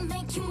down, then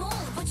make you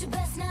move, but you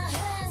best not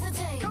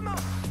hesitate. Come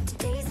on.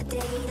 Today's the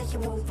day that you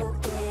won't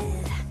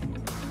forget.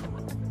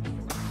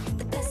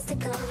 The best to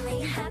come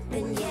ain't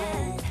happened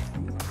yet.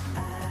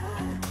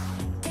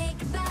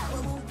 Take a bow,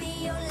 it won't be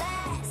your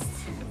last.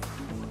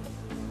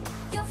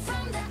 You're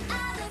from the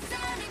Isle of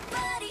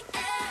anybody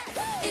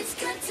else. It's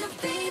good to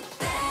be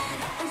bad,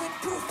 and we're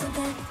proof of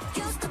that.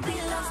 Used to be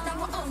lost, now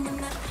we're on the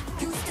map.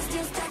 Used to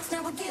steal stacks,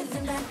 now we're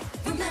giving back.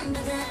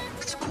 Remember that.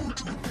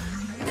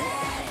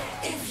 Bad.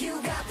 If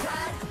you got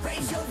pride,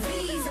 raise your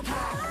V's up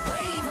high.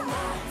 Wave 'em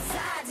wide,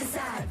 side to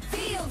side,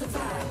 feel the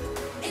vibe.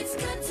 It's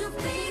good to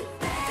be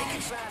bad. They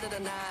can try to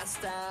deny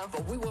style,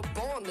 but we were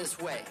born this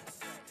way.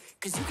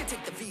 Cause you can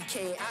take the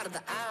VK out of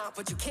the aisle,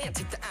 but you can't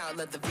take the aisle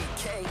of the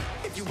VK.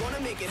 If you wanna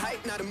make it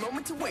hype, not a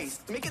moment to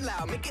waste. Make it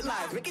loud, make it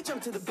live, make it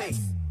jump to the bass.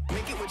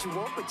 Make it what you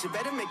want, but you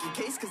better make your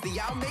case, cause the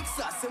owl makes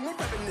us, and we're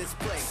repping this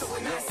place. So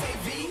when I say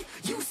V,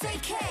 you say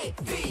K.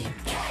 V,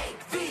 K,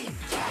 V,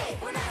 K.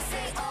 When I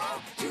say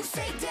all, you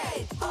say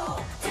day.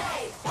 All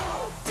day,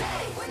 all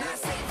day. When I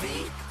say V,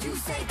 you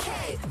say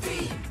K.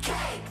 V, K,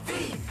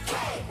 V, K.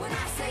 When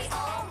I say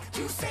all,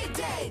 you say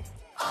day.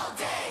 All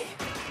day.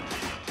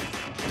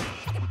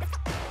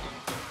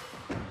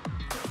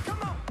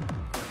 Come on.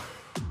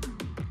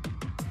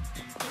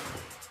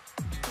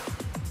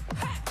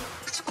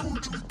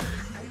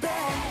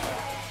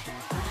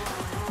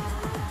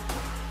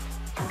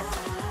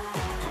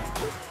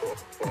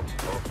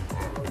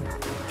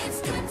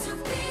 It's good to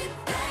be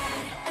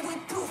bad, and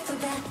we're proof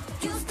of that.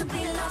 Used to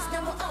be lost,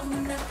 now we're on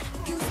the map.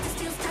 Used to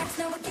steal stacks,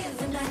 now we're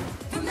giving back.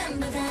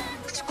 Remember that.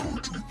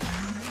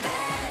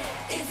 Bad.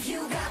 If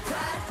you got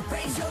pride,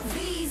 raise your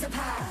V's up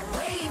high.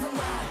 Wave 'em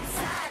wide,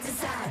 side to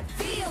side,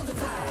 feel the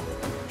vibe.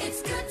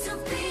 It's good to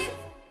be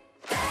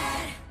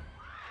bad.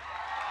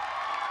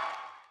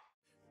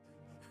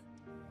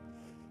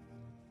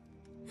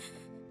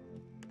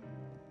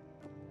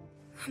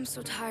 I'm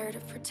so tired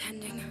of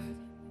pretending.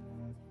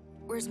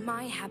 Where's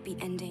my happy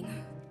ending?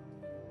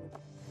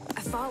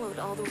 I followed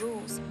all the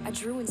rules. I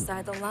drew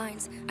inside the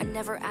lines. I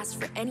never asked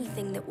for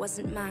anything that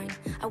wasn't mine.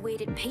 I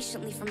waited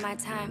patiently for my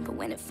time, but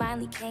when it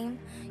finally came,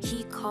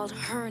 he called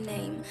her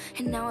name.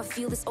 And now I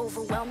feel this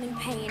overwhelming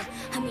pain.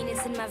 I mean,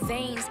 it's in my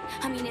veins.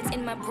 I mean, it's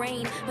in my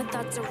brain. My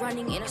thoughts are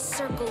running in a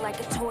circle like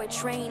a toy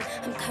train.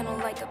 I'm kind of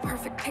like a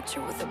perfect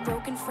picture with a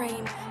broken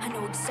frame. I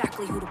know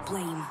exactly who to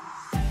blame.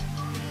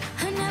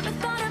 I never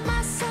thought of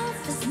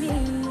myself as me.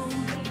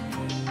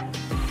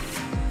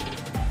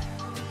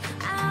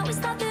 I always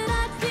thought that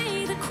I'd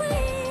be the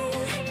queen,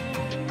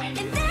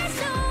 and there's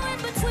no in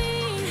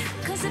between.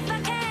 Cause if I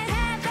can't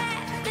have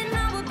that, then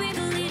I will be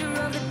the leader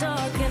of the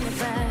dark and the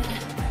bad.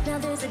 Now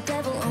there's a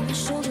devil on my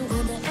shoulder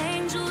where the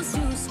angels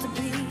used to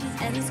be,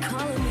 and he's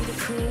calling me the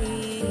queen.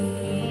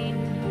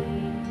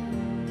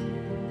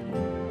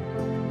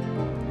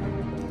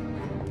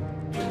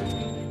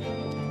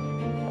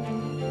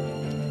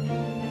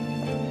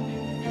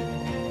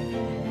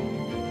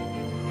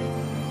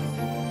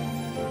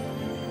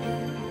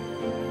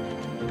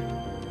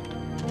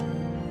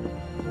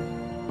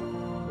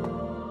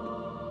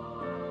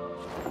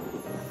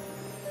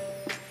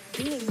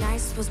 Being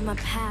nice was my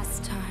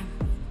pastime,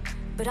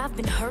 but I've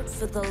been hurt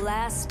for the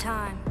last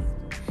time.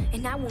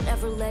 And I won't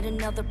ever let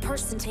another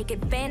person take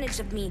advantage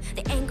of me.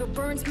 The anger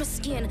burns my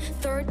skin,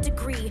 3rd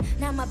degree.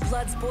 Now my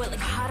blood's boiling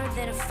hotter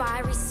than a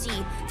fiery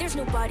sea. There's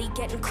nobody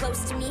getting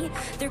close to me.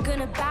 They're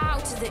gonna bow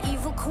to the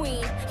evil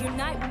queen. Your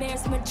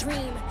nightmare's my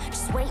dream.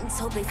 Just wait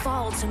until they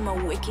fall to my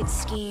wicked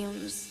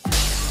schemes.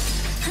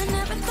 I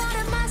never thought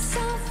of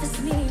myself as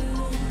me.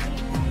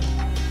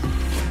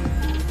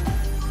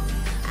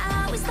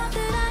 I always thought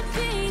that I'd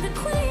be the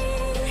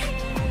queen.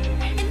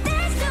 And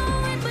there's no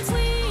in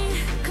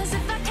between. Cause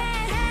if I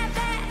can't have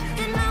that,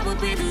 then I will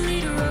be the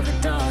leader of the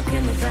dark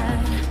and the bad.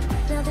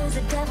 Now there's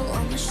a devil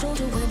on my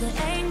shoulder where the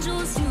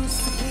angels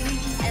used to be.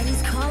 And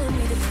he's calling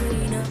me the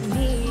queen of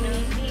me.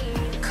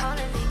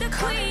 Calling me the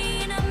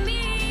queen of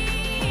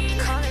me.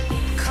 Calling me,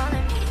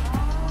 calling me.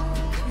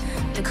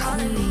 The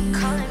calling me,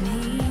 calling me.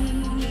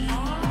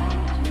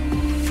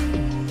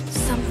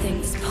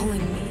 Something's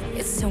pulling me.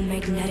 It's so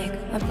magnetic.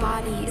 My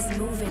body is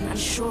moving,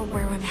 unsure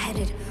where I'm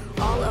headed.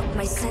 All of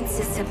my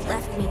senses have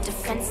left me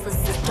defenseless.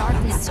 The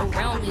darkness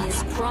around me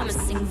is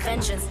promising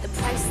vengeance. The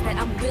price that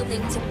I'm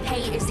willing to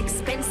pay is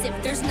expensive.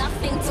 There's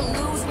nothing to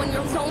lose when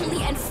you're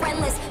lonely and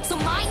friendless. So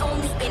my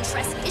only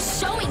interest is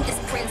showing this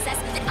princess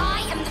that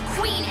I am the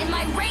queen and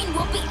my reign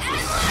will be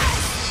endless.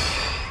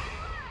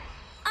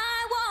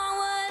 I want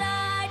what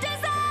I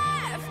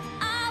deserve.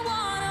 I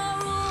wanna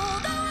rule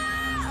the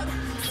world.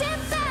 Sit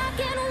back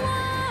and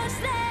watch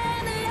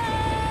them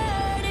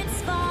learn. It's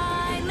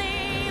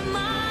finally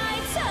my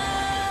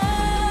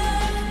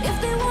turn. If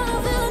they want a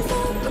villain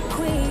for the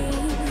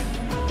queen,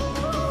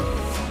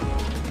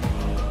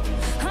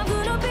 I'm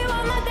gonna be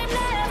one that they've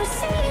never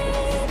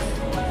seen.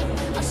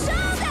 I'll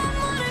show them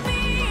what it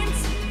means.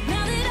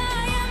 Now that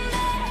I am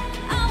there,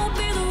 I will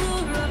be the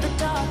ruler of the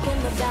dark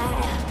and the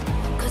bad.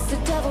 Cause the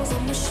devil's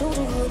on my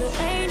shoulder where the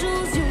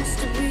angels used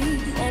to be.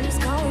 And he's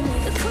calling me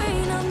the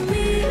queen of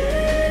me.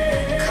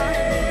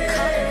 Calling me,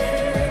 calling me.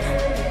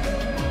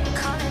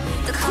 Calling me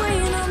the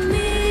queen of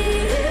me.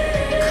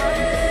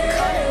 Calling me,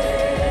 calling me.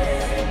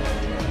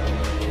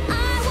 I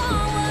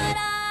want what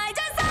I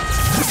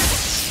desire.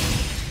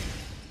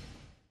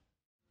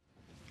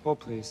 Hold,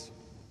 please.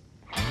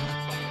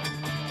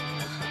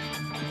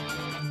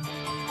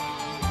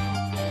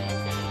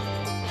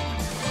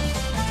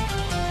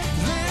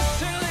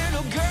 Listen,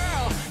 little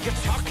girl,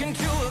 you're talking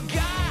to a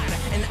god,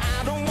 and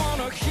I don't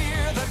wanna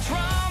hear the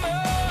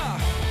drama.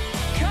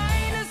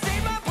 Kinda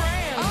saved my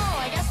brand. Oh,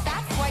 I guess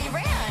that's why you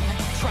ran.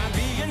 Try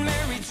being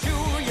married to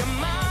your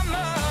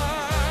mama.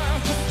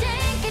 You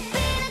think it's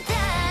been a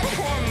dad.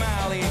 Poor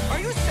Molly, are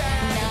you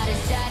sad? Not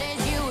as sad as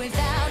you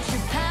without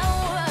your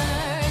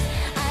powers.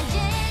 I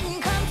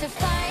didn't come to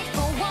fight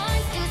for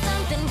once, do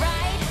something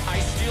right. I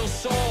steal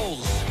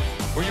souls.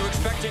 Were you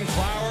expecting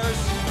flowers?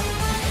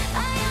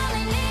 I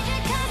only need you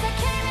 'cause I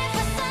came in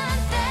for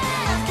something.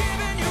 I've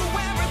given you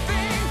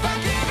everything by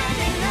giving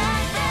you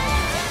nothing.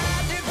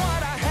 I did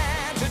what I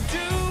had to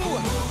do.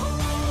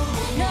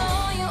 No,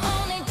 you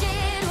only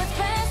did what's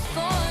best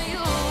for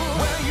you.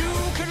 Well, you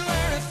could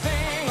learn a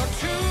thing or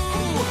two.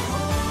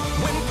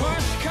 When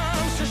push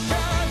comes to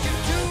shove, you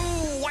do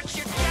what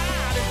you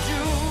gotta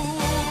do.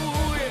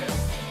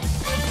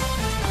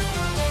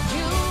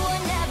 You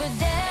were never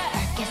there.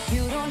 Guess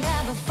you don't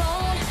have a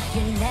phone.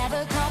 You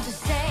never called to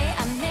say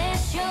I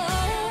miss you.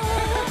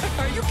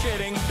 Are you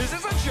kidding? This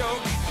is a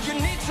joke. You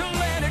need to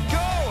let it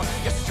go.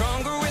 You're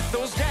stronger with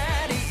those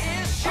daddy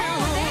issues.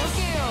 Oh, thank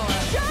you.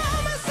 Show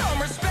me some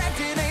respect.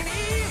 It ain't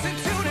easy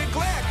to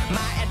neglect.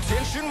 My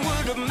attention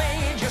would have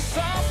made you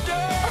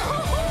softer.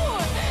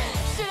 Oh,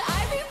 should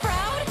I be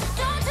proud?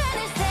 Don't turn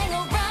this thing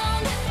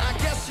around. I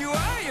guess you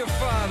are your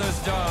father's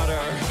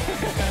daughter.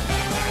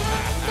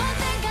 Don't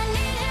think I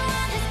need you.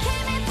 I just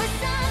came in for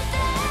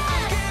something.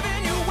 I'm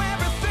giving you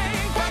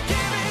everything by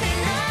giving you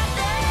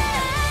nothing.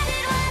 I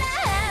did what I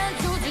had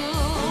to do.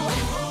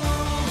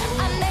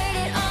 I made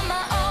it on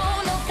my own.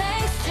 No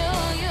thanks to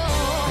you.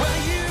 Well,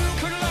 you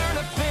could learn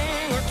a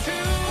thing or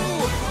two.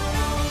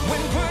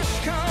 When push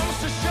comes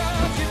to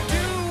shove, you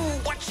do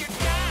what you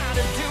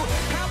gotta do.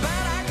 How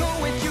about I go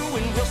with you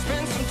and we'll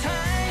spend some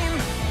time?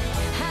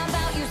 How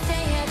about you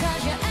stay here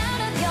 'cause you're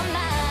out of your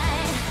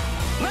mind?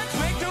 Let's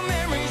make the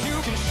memories. You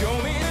can show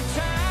me the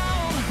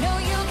town. No,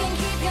 you can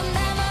keep your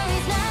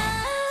memories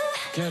now.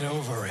 Get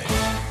over it.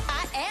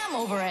 I am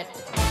over it.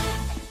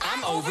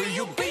 I'm over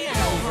you being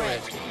over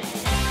it.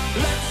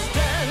 Let's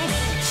dance.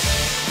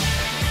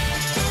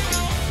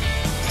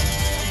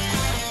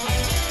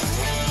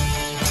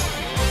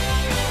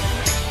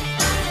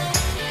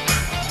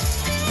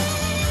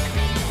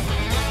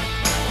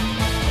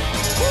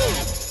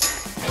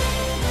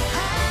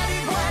 I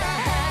did what I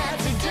had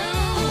to do.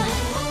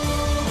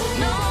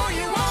 No,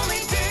 you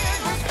only did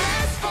what's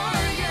best for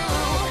you.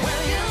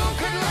 Well, you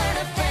could learn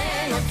a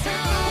thing or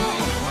two.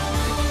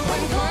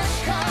 When push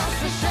comes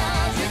to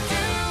shove, you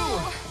do.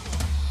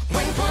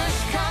 When push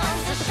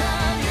comes to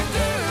shove, you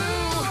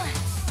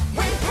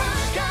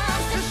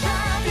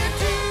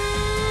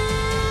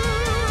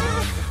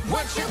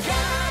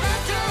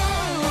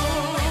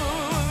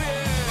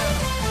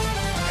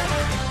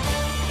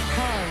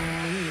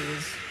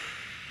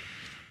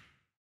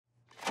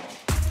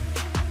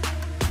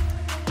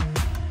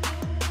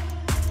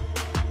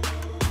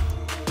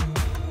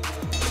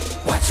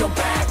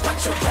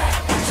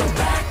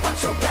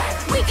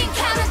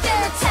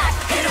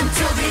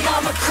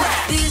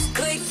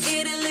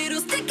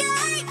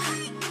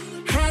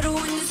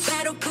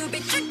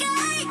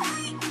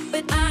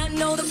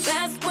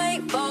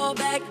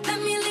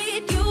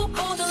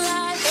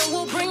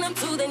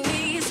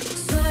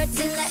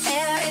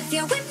if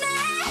you're with me.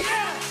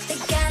 They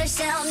got us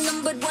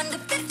outnumbered 1 to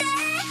 50.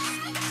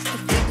 The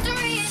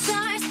victory is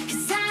ours,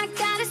 'cause I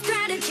got a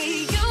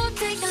strategy. You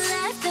take the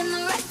left and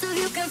the rest of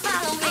you can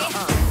follow me.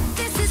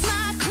 This is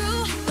my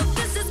crew,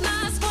 this is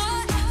my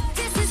sport,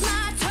 this is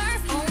my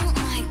turf. Oh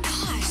my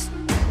gosh.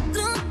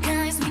 Look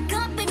guys, we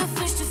got bigger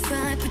fish to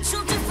fry. Put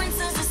your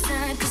differences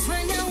aside, 'cause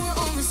right now we're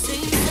on the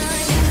same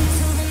side.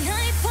 Until the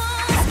night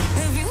falls,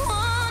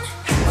 everyone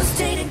will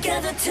stay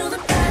together till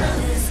the battle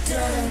is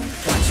done.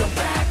 Watch your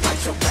back,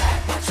 watch your back,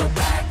 watch your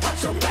back,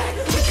 watch your back.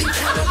 We can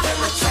counter their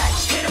attack,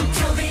 hit them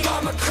till the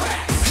armor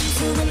cracks.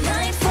 Till the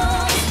night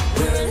falls,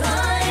 we're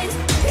aligned.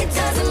 It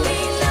doesn't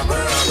mean that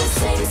we're on the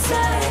same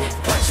side.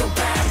 Watch your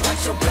back,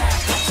 watch your back,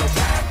 watch your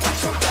back,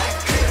 watch your back.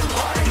 Hit them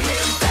hard and hit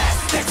them fast,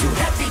 they're too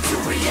heavy to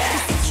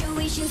react.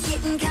 Situation's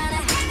getting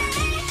kinda heavy.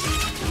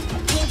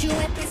 Hold your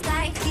weapons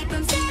tight, keep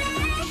them steady.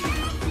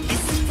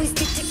 'Cause if we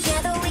stick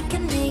together, we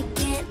can make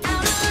it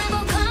out of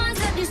rebel cons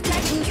that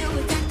distraction. You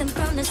attack them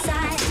from the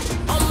side.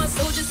 All my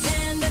soldiers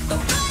stand at the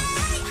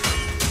right.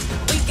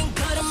 We can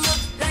cut them up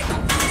like a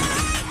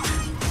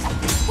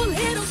We'll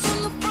hit them from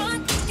the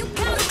front, you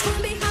got us from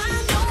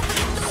behind. Don't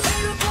forget the way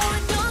to blow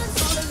it, guns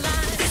on the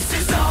line. This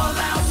is all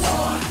out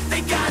war,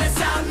 they got us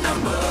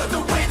outnumbered.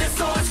 The way the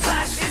swords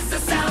clash is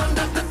the sound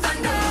of the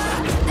thunder.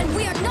 And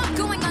we are not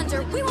going under,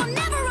 we will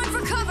never run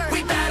for cover.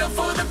 We battle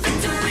for the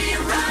victory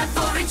and ride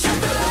for each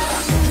other.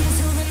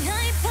 Until the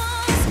night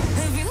falls,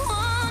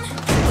 everyone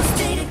will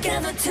stay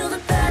together till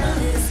the battle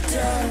is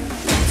done.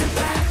 Back to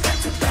back, back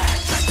to back,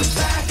 back to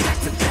back, back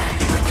to back.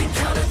 We can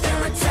counter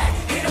their attack,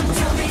 hit them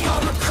till the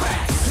armor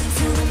cracks.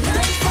 Until the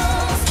night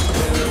falls,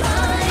 we're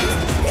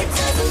aligned. It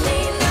doesn't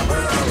mean that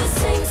we're on the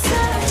same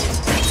side.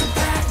 Back to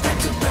back, back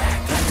to back,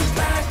 back to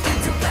back, back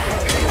to back.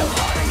 Hit them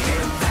hard and hit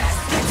them fast,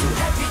 they're too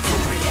heavy to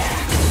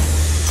react.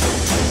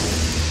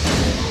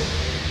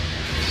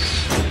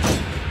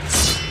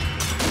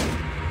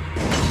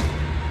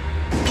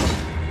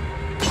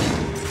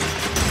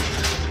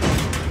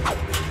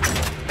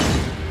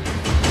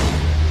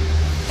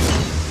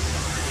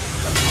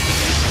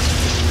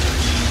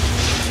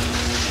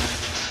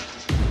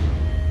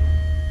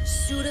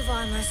 Suit of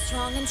armor,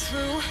 strong and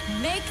true.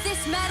 Make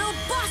this metal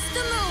bust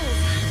a move.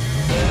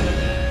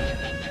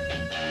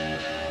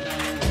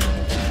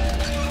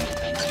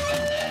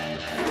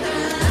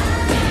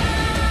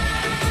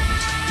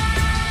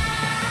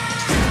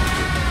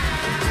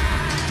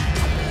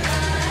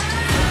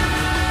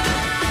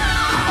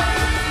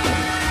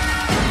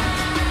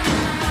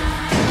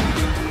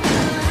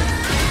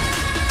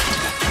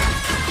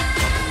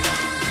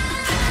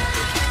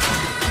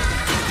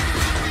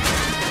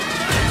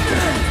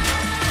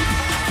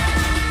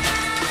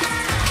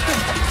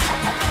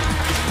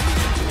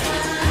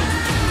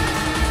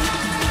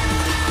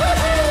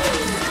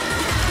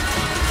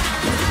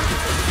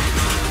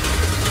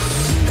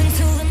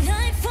 Until the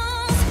night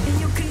falls, and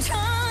you can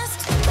trust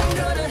I'm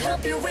gonna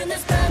help you win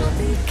this battle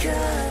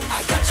because I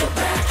got your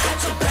back, got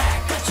your back,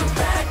 got your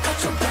back,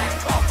 got your back.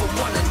 All for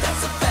one and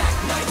that's a fact.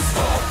 Nights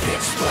fall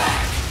pitch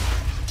black.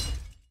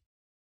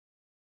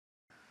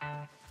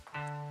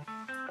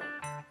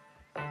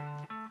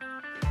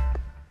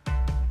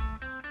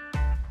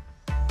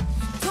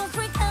 don't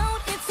freak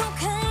out, it's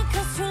okay,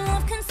 'cause true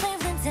love can save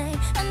the day.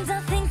 And I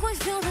think we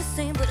feel the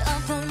same, but I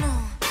don't know.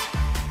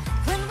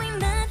 When we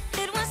met,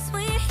 it was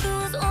sweet, he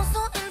was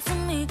also into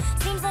me.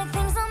 Seems like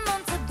things are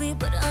meant to be,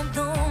 but I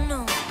don't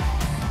know.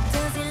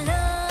 Does he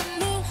love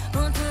me,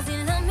 or does he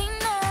love me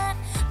not?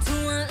 Do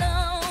I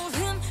love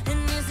him, and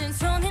is it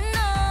strong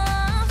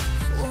enough?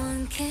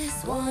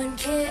 One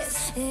kiss,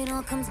 it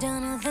all comes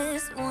down to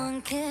this.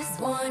 One kiss,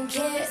 oh,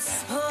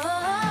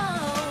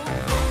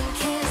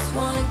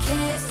 one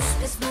kiss,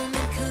 this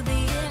moment could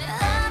be it.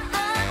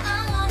 I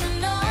wanna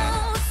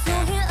know, so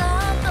here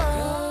I go.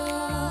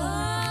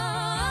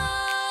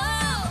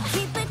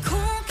 Keep it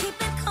cool, keep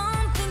it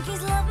calm, think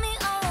he's loved me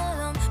all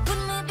along, but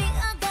maybe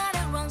I got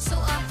it wrong, so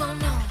I don't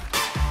know.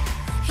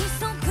 He's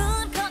so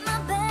good, got my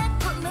back,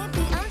 but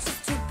maybe I'm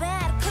just too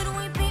bad. Could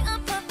we be a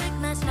perfect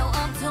match? No,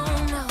 I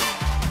don't know.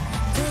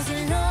 Does he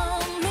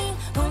love me,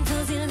 or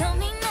does he love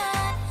me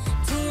not?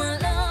 Do I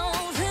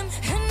love him,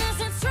 and is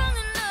it strong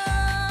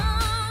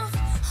enough?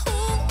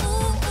 Ooh,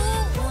 ooh, ooh.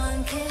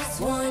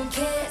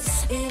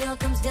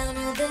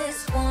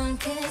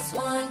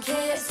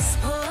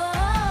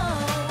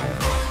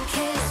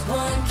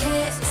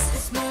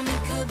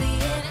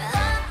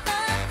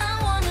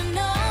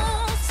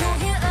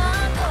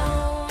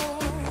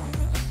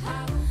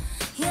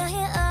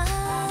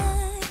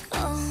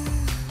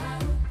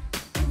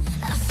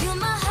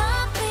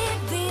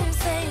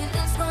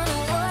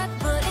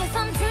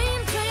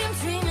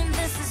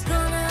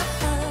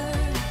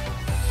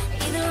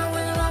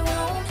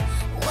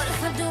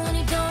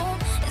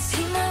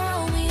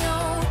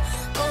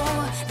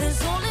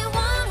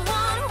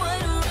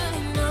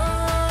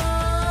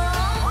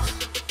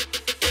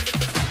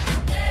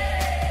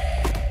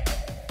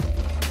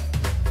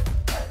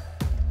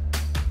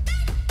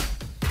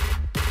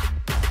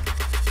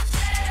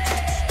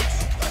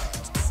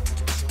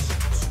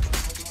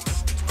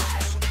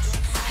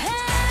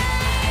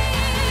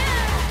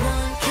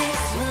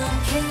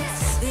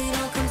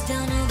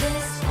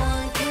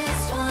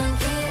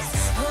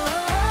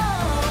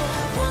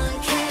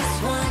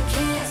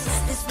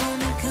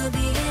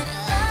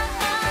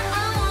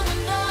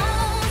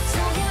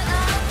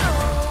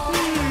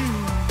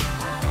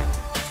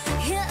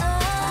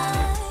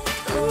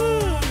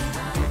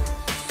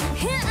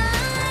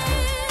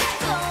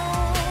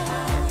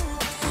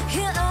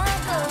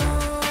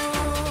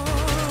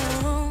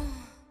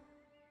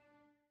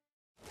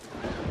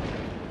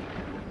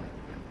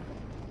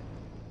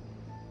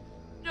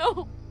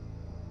 No.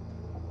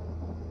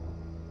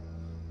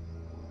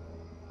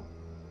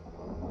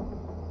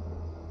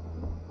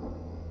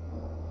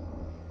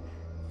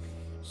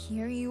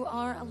 Here you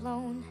are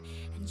alone,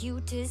 and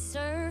you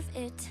deserve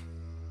it.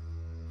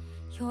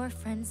 Your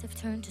friends have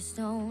turned to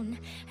stone,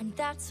 and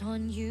that's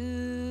on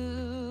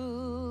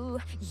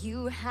you.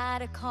 You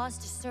had a cause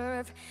to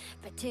serve,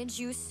 but did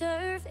you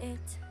serve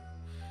it?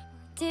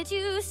 Did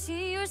you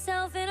see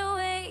yourself in a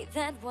way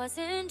that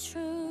wasn't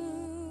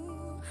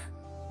true?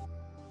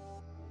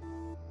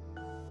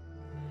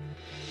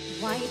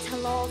 Why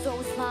tell all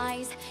those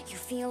lies? You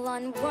feel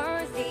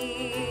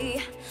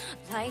unworthy,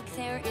 like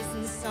there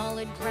isn't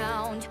solid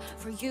ground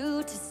for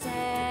you to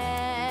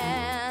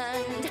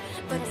stand.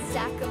 But a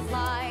stack of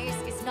lies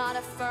is not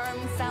a firm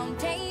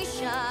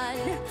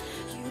foundation.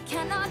 You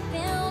cannot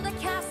build a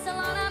castle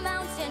on a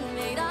mountain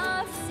made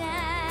of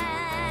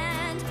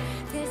sand.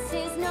 This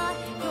is not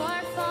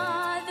your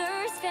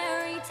father's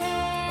fairy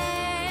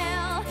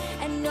tale,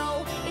 and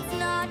no, it's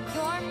not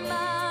your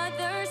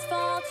mother's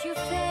fault you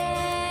fail.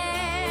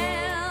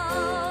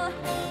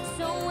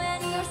 So when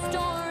your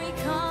story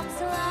comes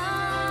alive,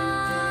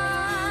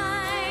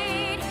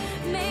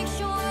 make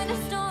sure the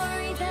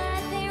story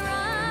that they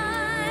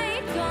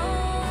write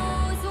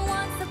goes.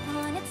 Once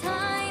upon a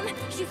time,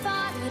 she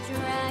fought a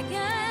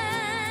dragon.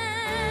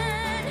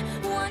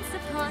 Once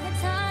upon a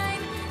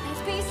time, that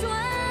beast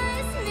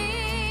was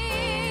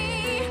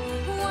me.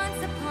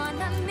 Once upon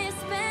a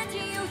misspent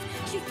youth,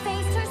 she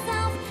faced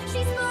herself,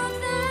 she spoke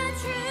the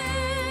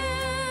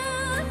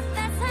truth.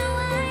 That's how I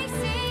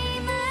see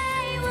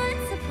my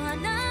once upon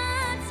a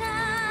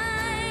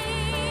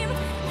time.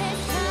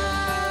 This time.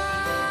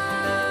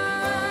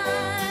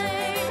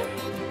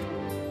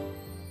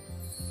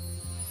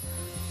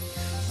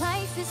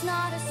 Life is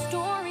not a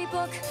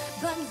storybook,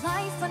 but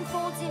life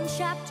unfolds in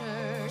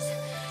chapters.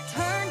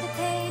 Turn the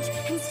page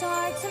and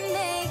start to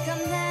make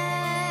amends.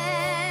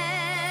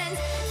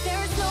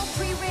 There's no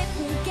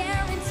pre-written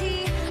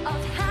guarantee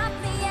of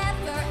happily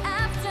ever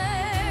after.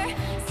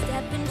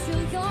 Step into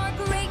your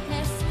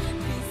greatness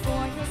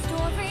before your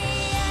story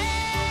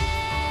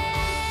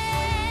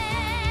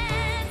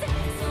ends.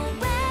 So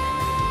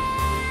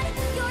when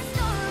your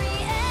story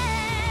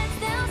ends,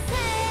 they'll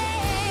say,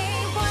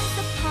 once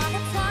upon a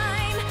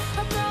time,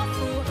 a girl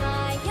flew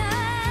higher.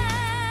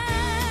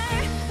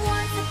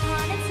 Once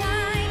upon a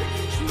time,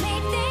 she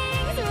made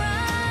things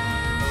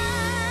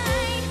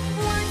right.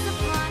 Once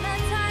upon a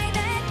time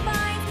that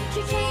binds,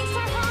 she changed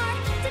her heart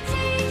to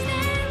change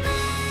their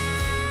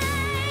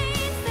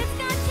minds. That's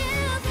got to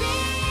be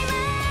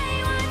my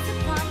once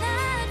upon a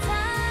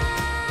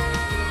time.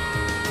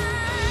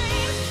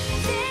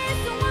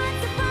 This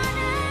once upon a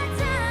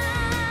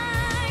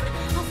time,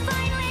 I'll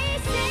finally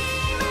see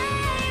my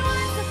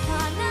once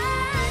upon a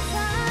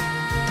time.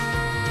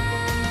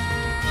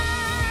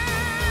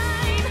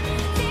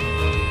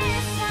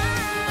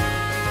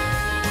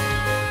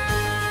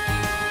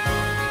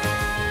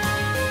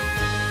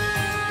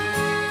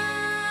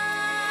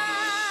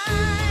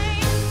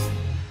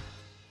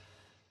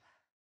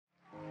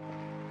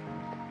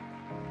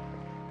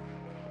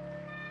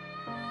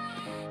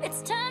 This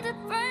It's time to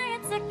bring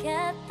it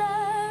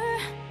together.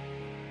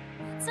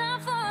 Time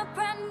for a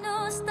brand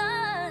new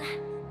start.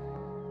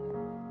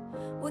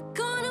 We're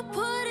gonna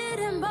put it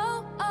in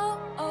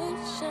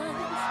motion.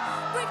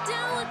 Break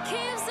down what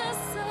keeps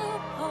us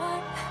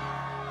apart.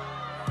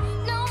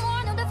 No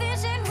more, no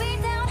division, we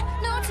down.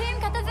 No team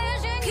got the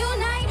vision.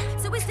 Unite,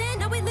 so we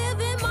stand up, we live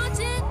in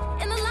marching.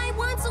 In the light,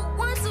 one,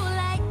 two,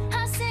 light.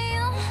 I see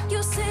you,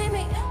 you see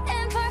me.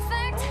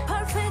 Imperfect,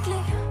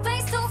 perfectly.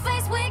 Face to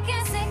face, we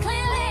can see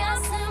clearly. Our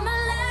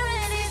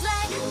similarities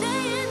like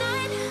day and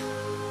night.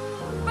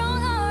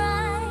 Wrong or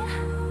right,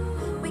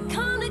 we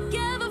come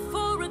together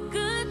for a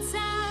good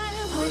time.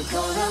 We're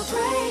gonna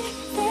break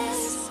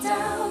this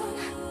down.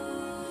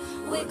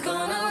 We're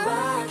gonna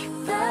rock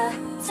the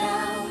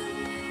town.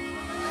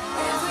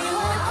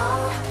 Everyone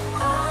all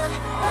around.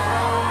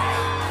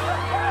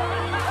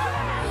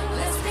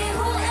 Let's be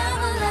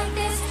whoever like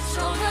this,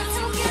 stronger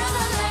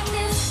together like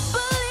this.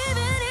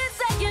 Believing in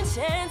second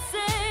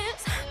chances.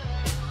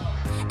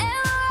 And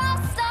we're all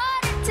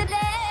starting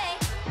today.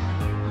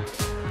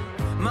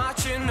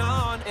 Marching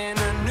on in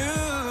a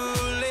new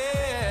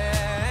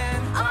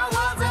land. Our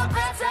world's a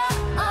better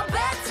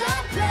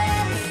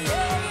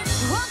place.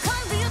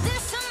 Welcome the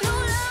addition, new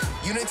love.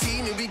 Unity,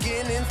 new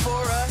beginning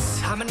for us.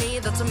 Harmony,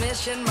 that's a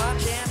mission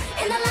marching.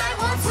 In the light,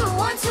 1,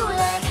 2,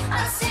 like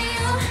I see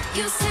you,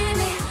 you see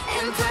me.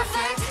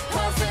 Imperfect,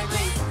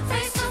 perfectly.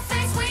 Face to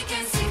face, we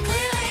can see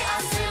clearly.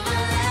 Our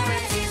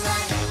similarities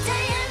like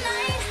day and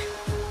night.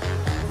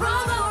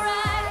 Wrong or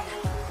right,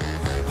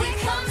 we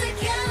come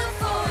together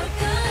for a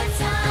good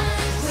time.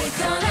 We're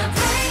gonna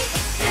break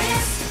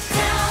this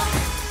down.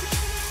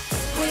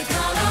 We're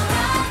gonna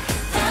rock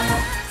the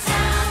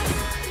town.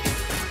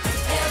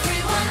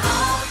 Everyone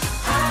all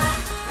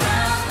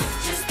around.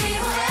 Just be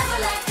whoever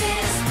like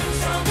this.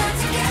 Stronger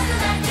together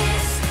like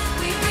this.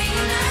 We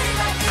reunited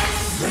like this.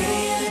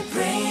 Bring it,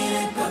 bring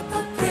it,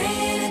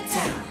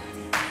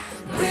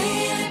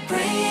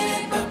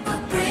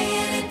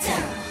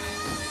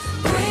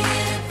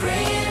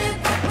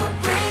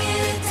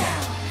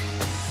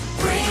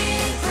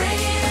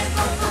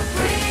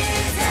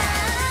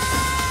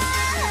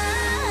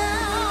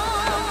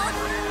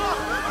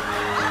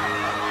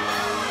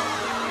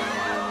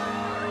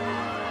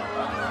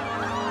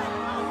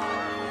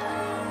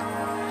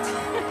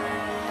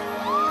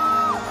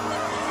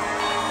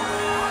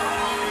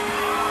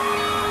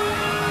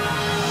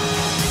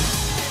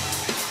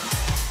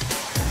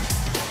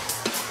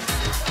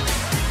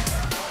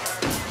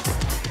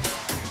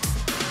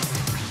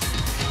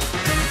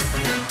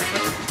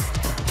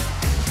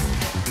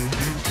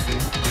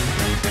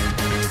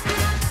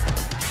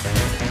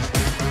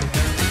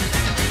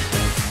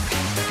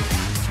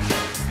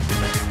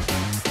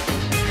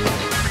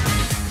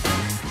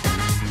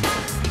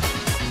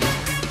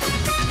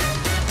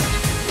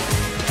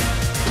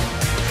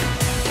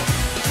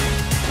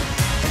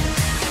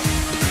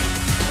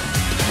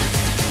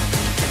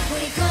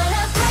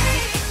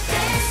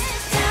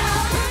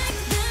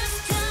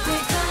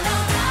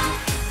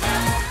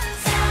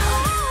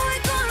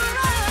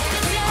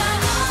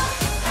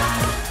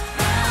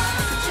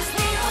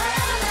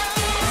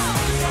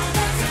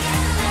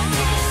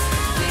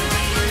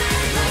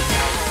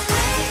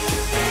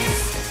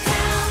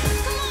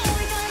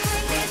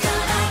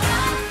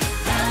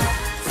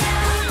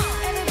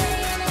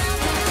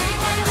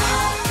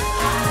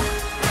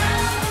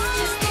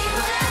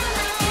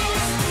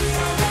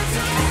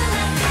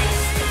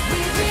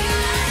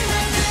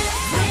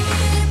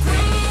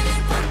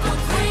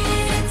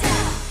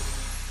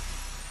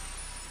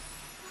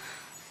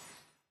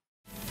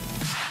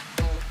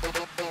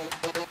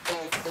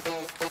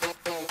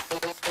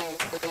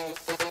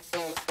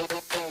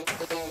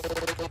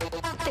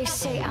 They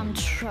say I'm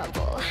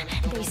trouble.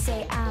 They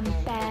say I'm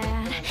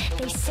bad.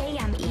 They say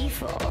I'm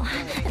evil.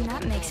 And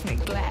that makes me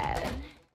glad.